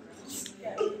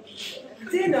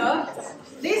 Dinner,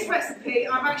 this recipe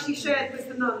I've actually shared with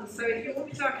the nuns, so if you want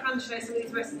me to, I can share some of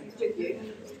these recipes with you.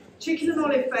 Chicken and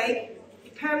olive bake,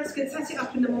 parents can set it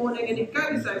up in the morning and it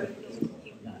goes over,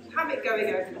 you have it going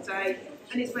over the day,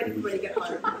 and it's ready for when you get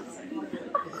home.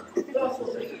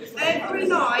 Every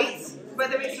night,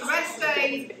 whether it's a rest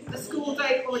day, a school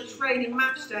day, or a training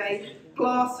match day,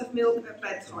 glass of milk at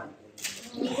bedtime.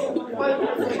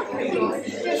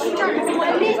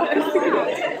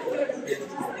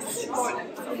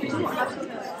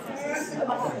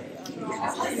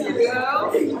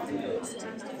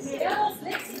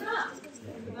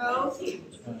 Girls,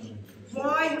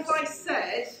 why have I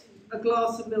said a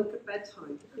glass of milk at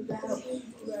bedtime?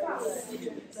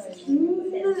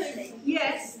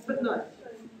 Yes, but no.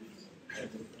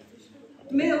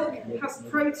 Milk has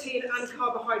protein and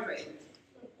carbohydrate.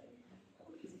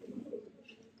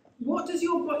 What does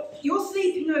your body, you're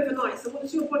sleeping overnight, so what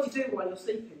does your body do while you're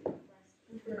sleeping?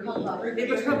 It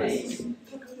recovers.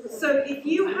 So if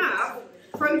you have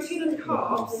protein and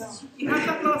carbs, you have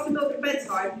that glass of milk at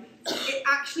bedtime, it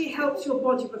actually helps your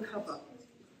body recover.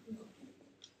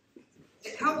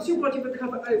 It helps your body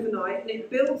recover overnight, and it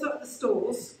builds up the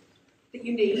stores that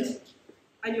you need,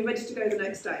 and you're ready to go the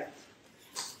next day.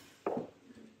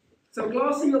 So a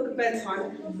glass of milk at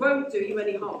bedtime won't do you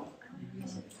any harm.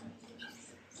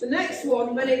 The next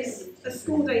one, when it's a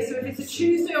school day, so if it's a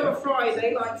Tuesday or a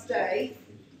Friday, like today,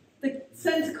 the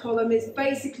centre column is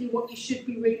basically what you should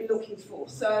be really looking for.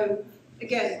 So,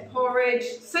 again,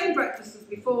 porridge, same breakfast as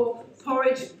before,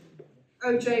 porridge,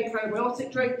 OJ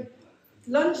probiotic drink.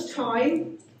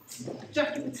 Lunchtime,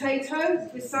 jacket potato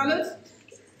with salad.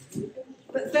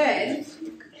 But then,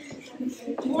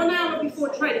 1 hour before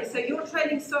training, so your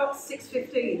training starts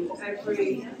 6:15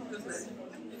 every, doesn't it?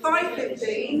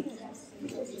 5:15,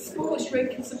 sports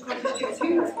drink and some cottage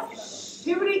cheese.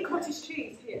 Who would eat cottage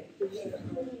cheese here?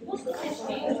 What's cottage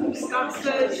cheese? That's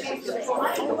the cheese that's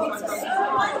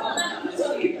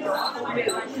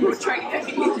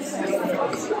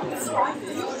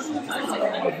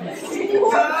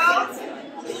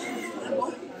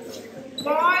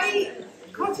buy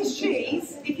cottage cheese,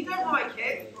 if you don't like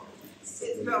it, it's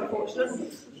a bit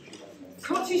unfortunate.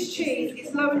 Cottage cheese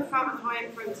is low in fat and high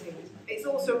in protein. It's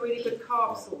also a really good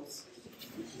carb source.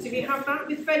 So if you have that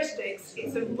with veg sticks,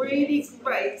 it's a really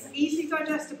great, it's easily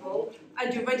digestible,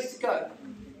 and you're ready to go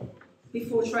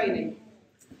before training.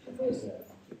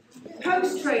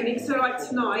 Post training, so like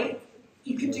tonight,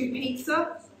 you could do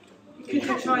pizza, you could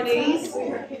do Chinese,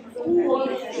 or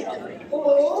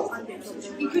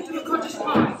you could do a cottage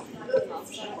pie.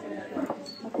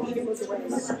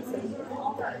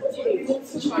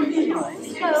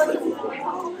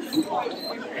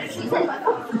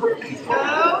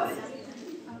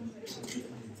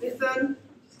 Listen.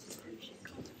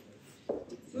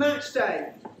 Match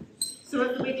day. So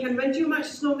at the weekend, when do your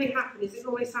matches normally happen? Is it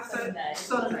normally Saturday?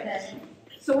 Sunday.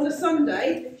 So on a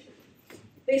Sunday,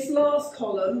 this last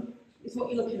column is what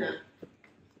you're looking at.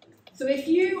 So if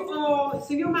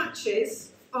your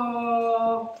matches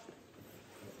are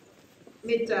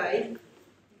midday,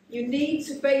 you need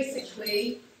to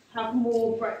basically have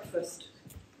more breakfast.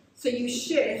 So you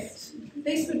shift,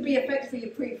 this would be effectively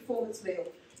your pre-performance meal.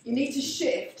 You need to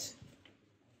shift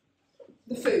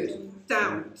the food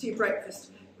down to your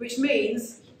breakfast, which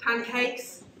means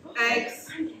pancakes, eggs,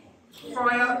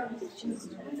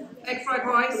 egg fried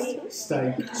rice,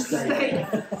 steak.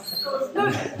 No,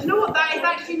 do you know what? That is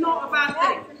actually not a bad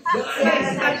thing.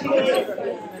 Yes, it's actually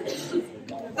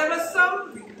good. There are some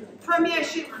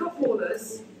Premiership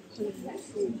footballers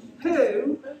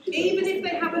who, even if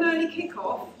they have an early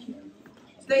kick-off,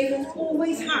 they will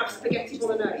always have spaghetti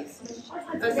bolognese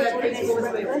as their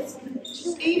pre-performance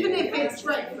meal, even if it's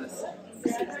breakfast.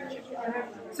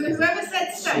 So whoever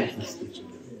said steak,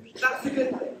 that's a good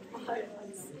thing.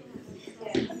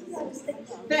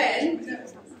 Then,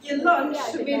 your lunch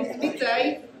should be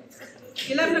midday,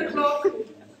 11 o'clock,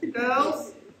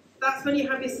 girls, that's when you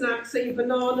have your snacks, so your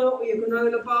banana or your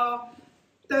granola bar,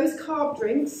 those carb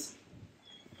drinks,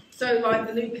 so like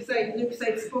the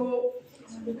Lucozade Sport,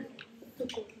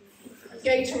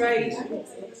 Gatorade,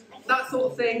 that sort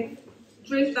of thing,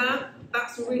 drink that,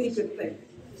 that's a really good thing.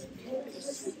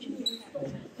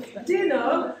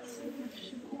 Dinner,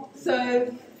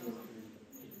 so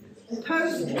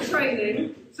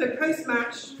post-training, so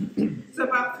post-match, so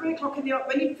about 3 o'clock in the afternoon,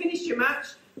 when you've finished your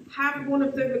match, have one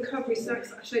of the recovery snacks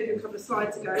that I showed you a couple of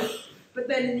slides ago, but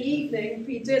then in the evening,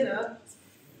 for your dinner,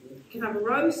 you can have a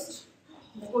roast,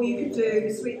 or you can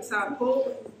do sweet and sour pork,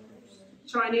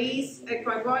 Chinese, egg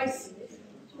fried rice,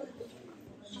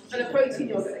 and a protein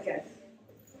yogurt again.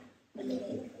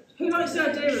 Who likes the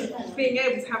idea of being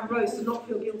able to have a roast and not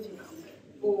feel guilty about it?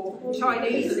 or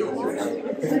Chinese. Okay,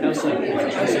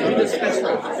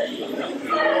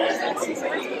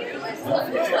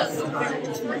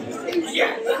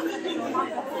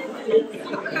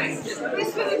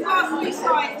 this was the last week's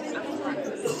slide.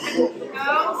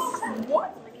 Girls,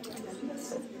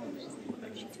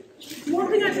 one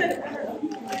thing I said,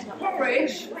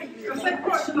 porridge, I've said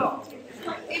quite a lot.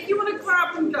 If you want to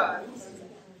grab and go,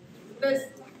 there's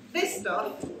this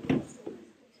stuff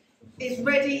is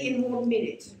ready in 1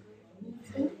 minute.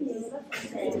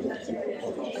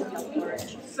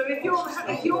 So if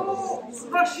you're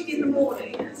rushing in the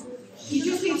morning, you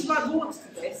just need to add water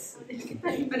to this,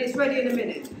 and it's ready in a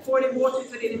minute. Boiling water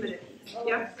is ready in a minute.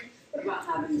 Yeah. What about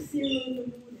having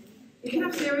cereal? You can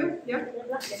have cereal. Yeah.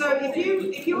 So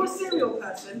if you're a cereal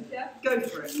person, go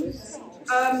for it.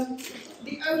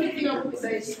 The only thing I would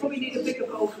say is you probably need a bigger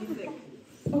bowl than you think.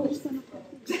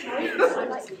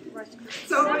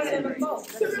 So I said, big bowl.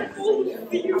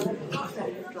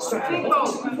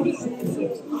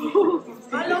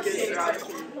 I love cereal.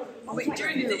 Are we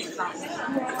doing it?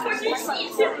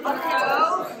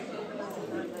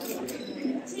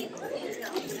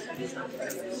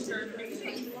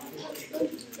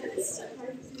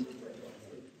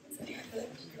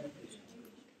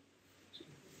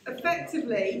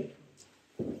 Effectively,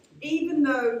 even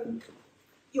though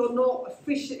you're not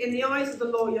official in the eyes of the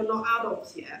law, you're not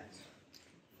adults yet.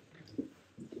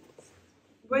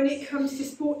 When it comes to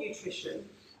sport nutrition,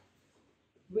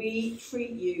 we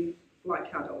treat you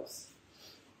like adults.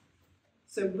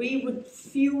 So we would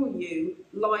fuel you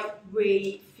like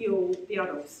we fuel the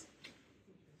adults.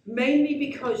 Mainly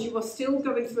because you are still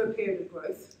going through a period of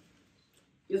growth,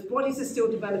 your bodies are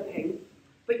still developing,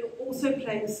 but you're also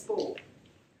playing sport.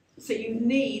 So you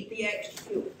need the extra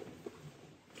fuel.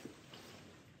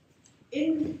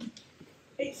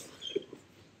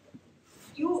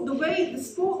 The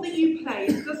sport that you play,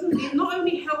 it not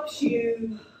only helps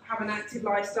you have an active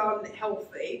lifestyle and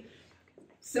healthy,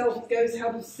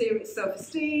 helps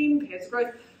self-esteem, peers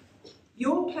growth.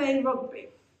 You're playing rugby,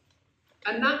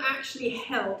 and that actually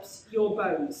helps your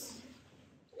bones.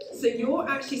 So you're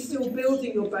actually still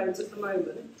building your bones at the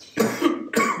moment.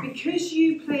 Because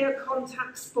you play a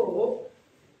contact sport,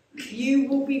 you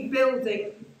will be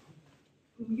building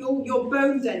your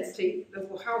bone density,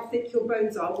 or how thick your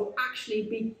bones are, will actually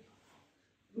be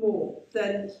more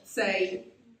than, say,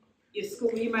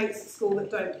 your mates at school that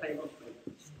don't play rugby.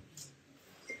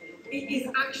 It is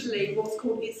actually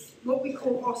what we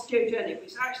call osteogenic,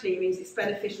 which actually means it's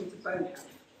beneficial to bone health.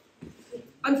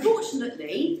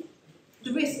 Unfortunately,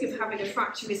 the risk of having a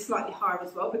fracture is slightly higher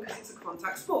as well because it's a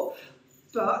contact sport.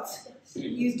 But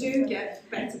you do get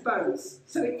better bones,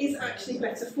 so it is actually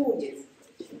better for you.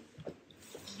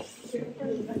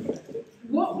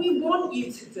 What we want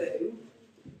you to do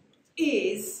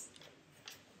is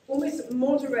almost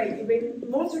moderate your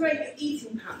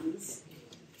eating patterns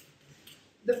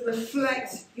that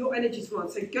reflect your energy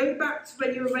demand. So go back to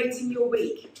when you were rating your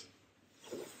week.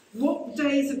 What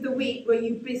days of the week were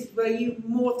you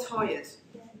more tired?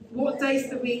 What days of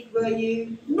the week were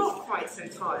you not quite so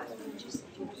tired?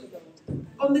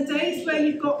 On the days where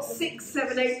you've got 6,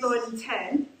 7, 8, 9 and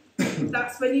 10,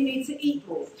 that's when you need to eat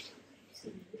more.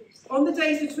 On the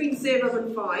days between 0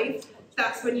 and 5,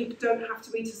 that's when you don't have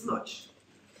to eat as much.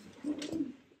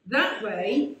 That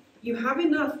way, you have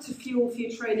enough to fuel for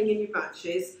your training and your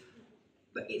matches,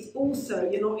 but it's also,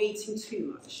 you're not eating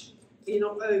too much. You're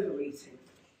not overeating.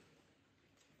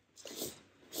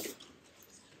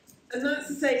 And that's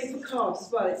the same for carbs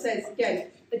as well. It says,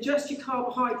 again, adjust your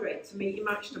carbohydrate to meet your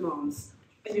match demands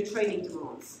and your training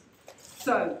demands.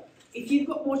 So, if you've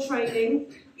got more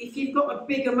training, if you've got a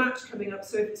bigger match coming up,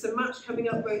 so if it's a match coming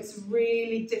up where it's a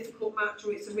really difficult match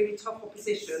or it's a really tough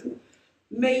opposition,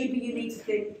 maybe you need to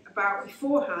think about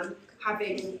beforehand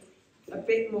having a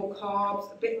bit more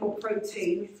carbs, a bit more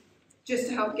protein, just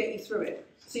to help get you through it.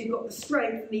 So you've got the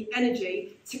strength and the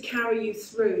energy to carry you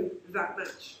through that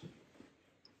match.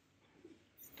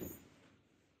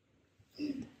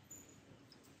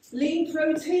 Lean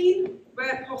protein,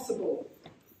 where possible.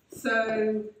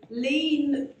 So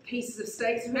lean pieces of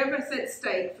steak. So whoever said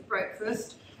steak for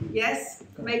breakfast, yes,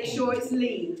 make sure it's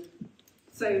lean.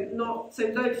 So low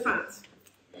fat.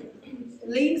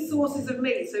 Lean sources of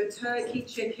meat, so turkey,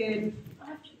 chicken.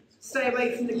 Stay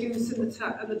away from the goose and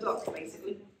the duck,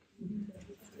 basically.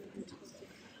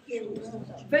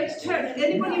 Vegetarian.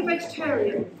 Anybody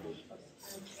vegetarian?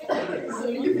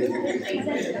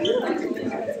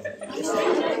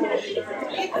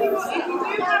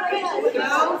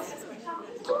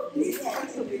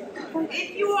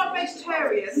 If you are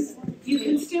vegetarian, you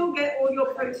can still get all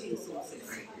your protein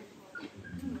sources.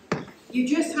 You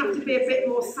just have to be a bit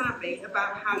more savvy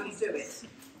about how you do it.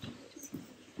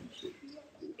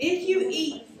 If you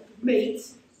eat meat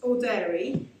or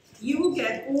dairy, you will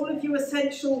get all of your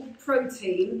essential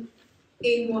protein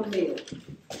in one meal.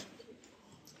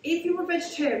 If you're a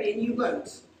vegetarian, you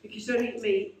won't, because you don't eat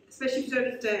meat, especially if you don't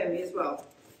eat dairy as well.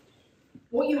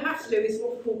 What you have to do is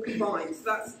what we call combine. So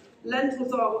that's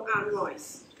lentils, dal and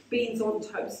rice, beans on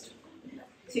toast.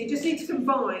 So you just need to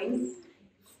combine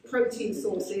protein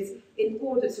sources in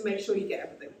order to make sure you get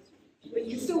everything. But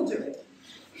you can still do it.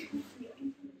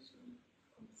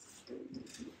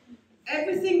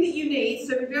 Everything that you need,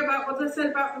 so we go about what I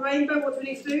said about the rainbow, what do we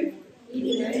need to do?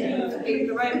 Eat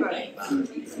the rainbow.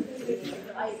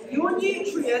 Your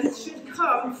nutrients should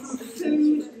come from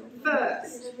food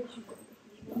first,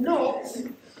 not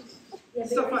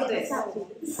stuff like this.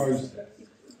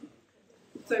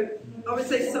 So I would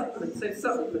say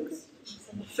supplements,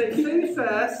 So food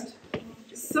first,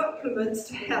 supplements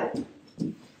to help.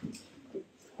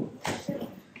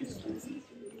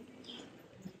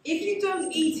 If you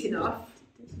don't eat enough,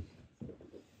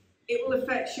 it will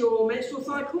affect your menstrual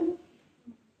cycle.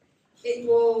 It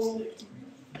will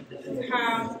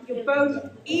have your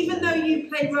bone, even though you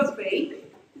play rugby,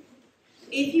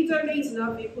 if you don't eat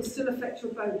enough, it will still affect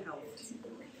your bone health.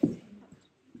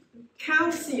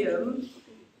 Calcium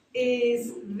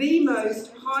is the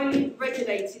most highly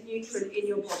regulated nutrient in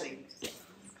your body.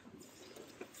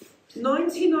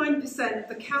 99% of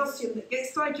the calcium that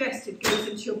gets digested goes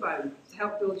into your bone to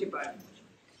help build your bone.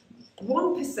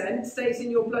 1% stays in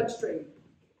your bloodstream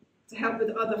to help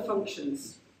with other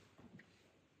functions.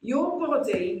 Your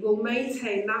body will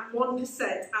maintain that 1%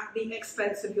 at the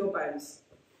expense of your bones.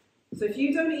 So if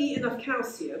you don't eat enough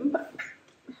calcium,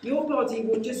 your body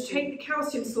will just take the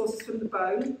calcium sources from the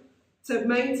bone to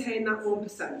maintain that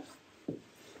 1%.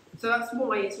 So that's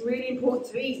why it's really important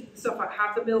to eat stuff like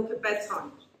have the milk at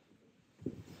bedtime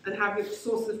and have your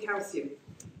sources of calcium,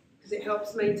 because it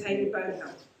helps maintain your bone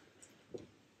health.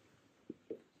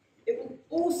 It will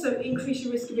also increase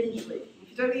your risk of injury. If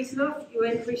you don't eat enough, you'll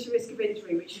increase your risk of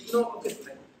injury, which is not a good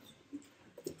thing.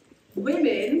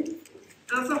 Women,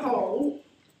 as a whole,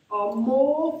 are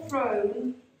more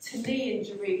prone to knee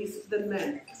injuries than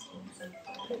men.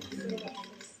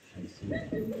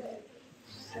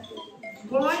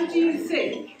 Why do you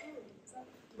think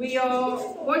we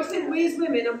as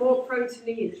women are more prone to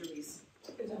knee injuries?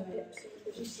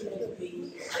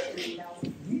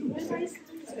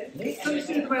 It's something to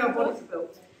do with the way our bodies are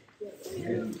built.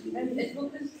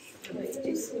 What did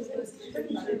you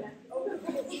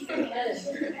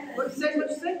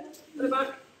say? What about?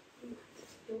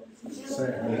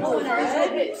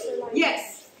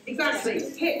 Yes, exactly.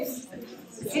 Hips.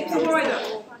 Hips are wider.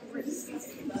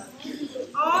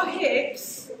 Our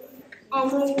hips are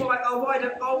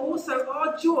wider. Also,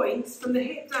 our joints from the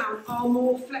hip down are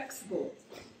more flexible,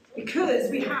 because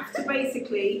we have to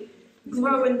basically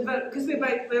grow and develop. Because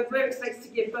we're expected to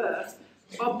give birth,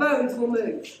 our bones will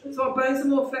move. So our bones are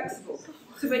more flexible.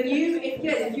 So when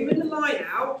if you're in the line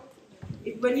out,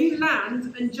 when you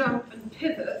land and jump and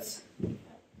pivot,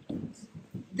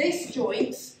 this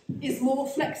joint is more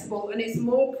flexible and is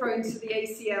more prone to the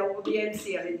ACL or the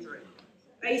MCL injury.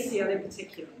 ACL in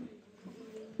particular.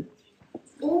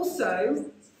 Also,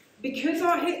 because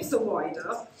our hips are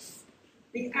wider,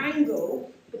 the angle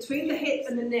between the hip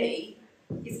and the knee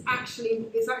is actually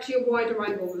a wider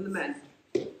angle than the men,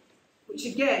 which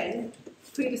again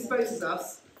predisposes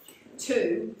us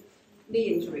to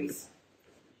knee injuries.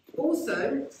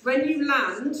 Also, when you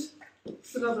land,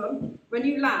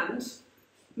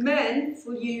 men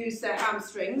will use their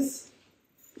hamstrings.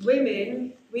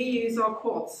 Women, we use our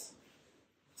quads.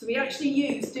 So we actually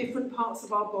use different parts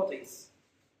of our bodies,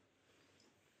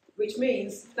 which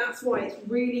means that's why it's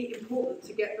really important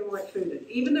to get the right food in.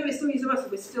 Even though we're still using muscle,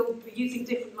 we're using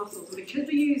different muscles. And because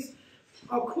we use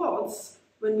our quads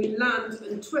when we land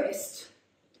and twist,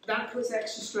 that puts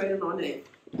extra strain on our knee.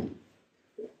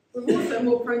 We're also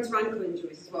more prone to ankle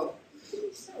injuries as well.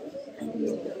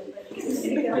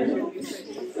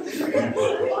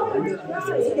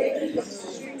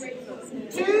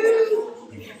 Who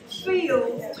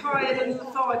feels tired and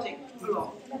lethargic a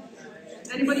lot?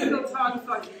 Anybody feel tired and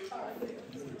lethargic?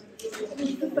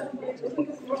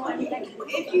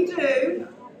 If you do,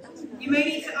 you may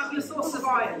need to up your source of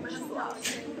iron.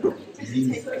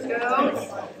 Girls.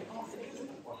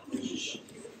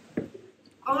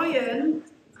 Iron,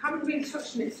 I haven't really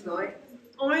touched on it tonight.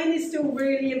 Iron is still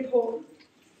really important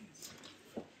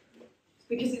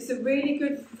because it's a really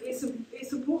good, it's an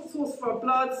important source for our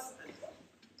bloods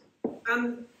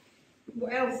and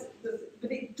what else,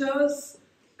 but it does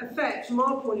affect, from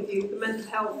our point of view, the mental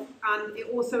health, and it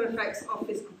also affects our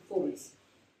physical performance.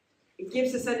 It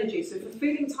gives us energy. So if we're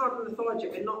feeling tired and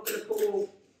lethargic, we're not going to put all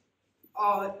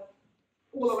our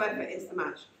effort into the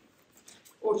match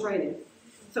or training.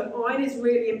 So iron is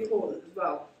really important as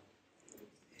well.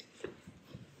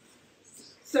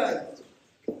 So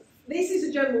this is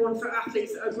a general one for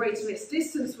athletes that are greater risk.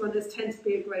 Distance runners tend to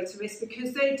be a greater risk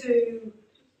because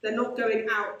they're not going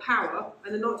out power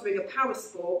and they're not doing a power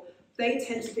sport. They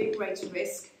tend to be a greater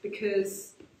risk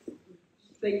because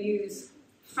they use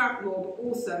fat more, but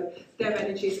also their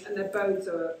energies and their bones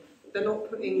they're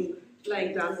not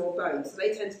laying down more bones, so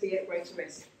they tend to be at greater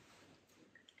risk.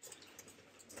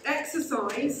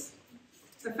 Exercise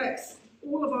affects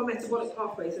all of our metabolic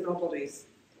pathways in our bodies.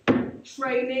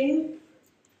 Training,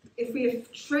 if we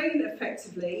train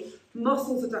effectively,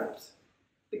 muscles adapt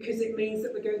because it means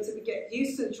that we're going to get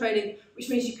used to the training, which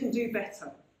means you can do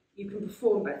better, you can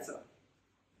perform better.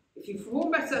 If you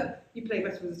perform better, you play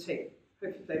better as a team.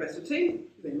 If you play better as a team,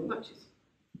 you win more matches.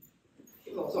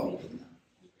 It goes on.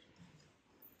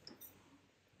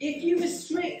 If you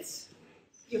restrict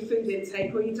your food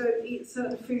intake or you don't eat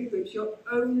certain food groups,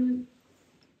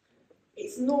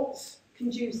 it's not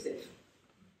conducive.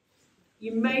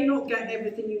 You may not get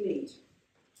everything you need.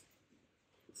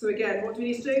 So again, what do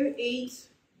we need to do? Eat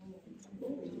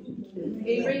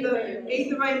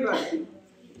the rainbow.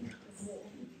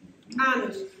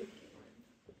 And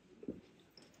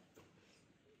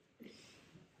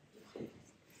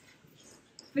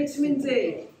vitamin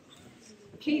D.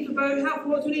 Key for bone health.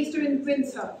 What do we need to do in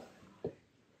winter?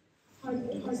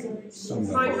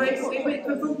 Hydrate.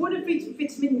 But what if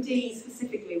vitamin D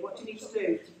specifically? What do you need to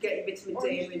do to get your vitamin D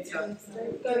in winter?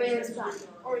 Go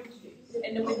orange juice.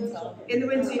 In the winter. In the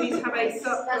winter, you need to have a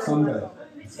Sunday.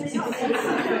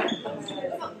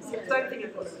 Don't think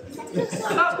of it.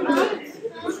 Supplement.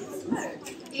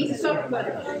 Eat supplement.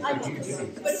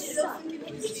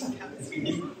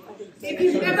 If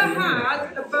you've ever had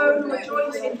a bone or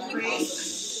joint injury,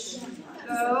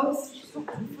 girls,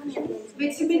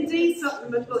 vitamin D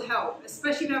supplement will help,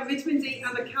 especially if you have vitamin D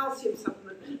and a calcium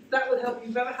supplement. That will help. If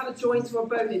you've ever had a joint or a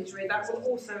bone injury, that will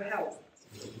also help.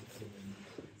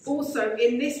 Also,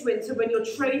 in this winter, when you're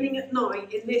training at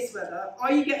night in this weather,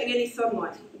 are you getting any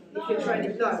sunlight if you're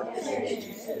training? No.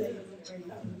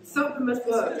 Supplement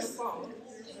works.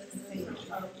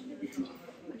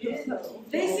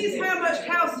 This is how much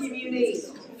calcium you need.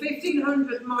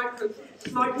 1,500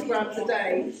 micrograms a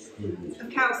day of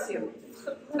calcium.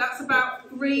 That's about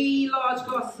 3 large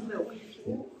glasses of milk.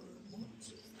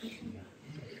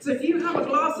 So if you have a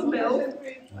glass of milk,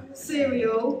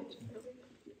 cereal,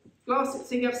 so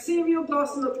you have cereal,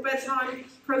 glass of milk at bedtime,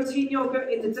 protein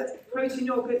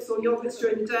yogurts or yogurts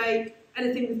during the day,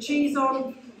 anything with cheese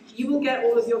on, you will get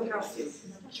all of your calcium.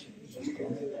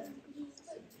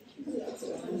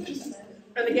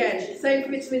 And again, same for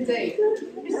vitamin D.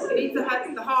 You need to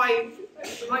have the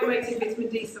high-rated vitamin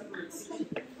D supplements.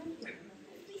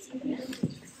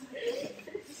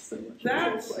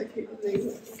 That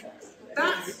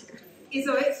is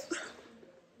it.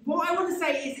 What I want to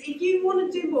say is, if you want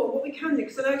to do more, what we can do,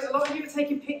 because I know a lot of you are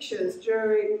taking pictures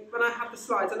when I have the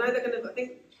slides. I know they're going to, I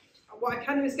think, what I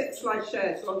can do is get the slides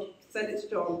shared, so I'll send it to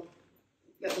John,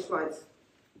 get the slides,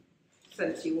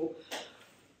 send it to you all.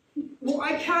 What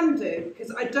I can do,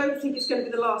 because I don't think it's going to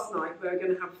be the last night where we're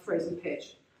going to have a frozen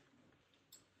pitch,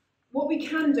 what we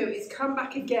can do is come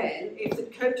back again, if the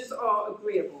coaches are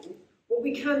agreeable, what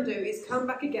we can do is come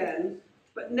back again,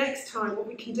 but next time what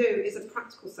we can do is a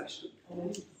practical session.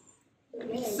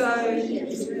 So,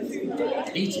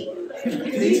 Eat it.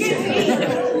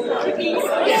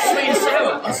 Yeah, sweet and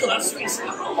sour. I saw that sweet and sour.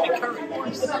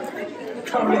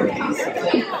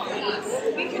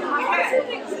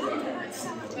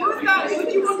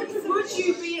 Would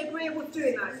you be agreeable to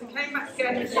doing that? So came back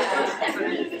again.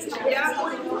 Yeah.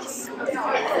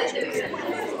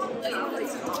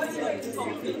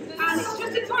 And it's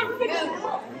just a time for fiction.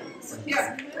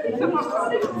 Yeah. Come on.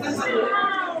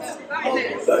 That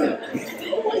is it.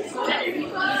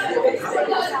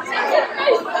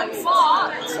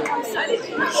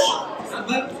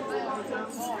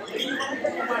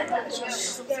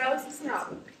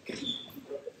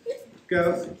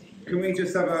 Girls, can we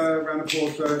just have a round of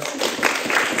applause for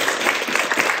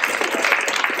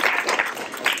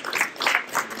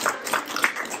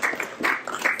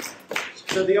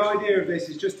So the idea of this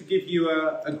is just to give you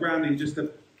a grounding, just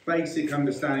a basic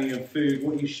understanding of food,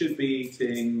 what you should be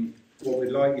eating, what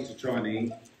we'd like you to try and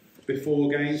eat before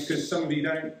games, because some of you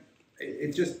don't,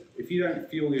 if you don't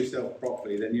fuel yourself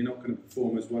properly, then you're not going to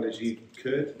perform as well as you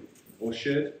could or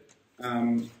should.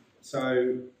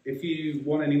 So if you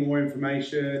want any more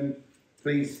information,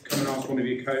 please come and ask one of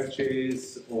your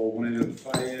coaches or one of the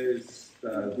players.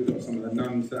 We've got some of the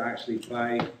nuns that actually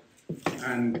play,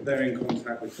 and they're in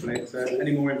contact with Flick. So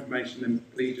any more information, then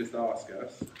please just ask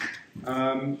us.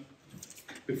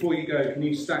 Before you go, can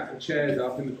you stack the chairs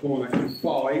up in the corner in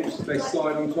fives? They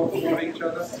slide on top of each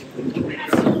other.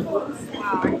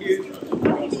 Thank you.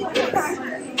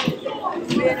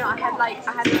 I had like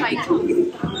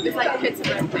it was like pizza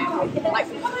bread thing, like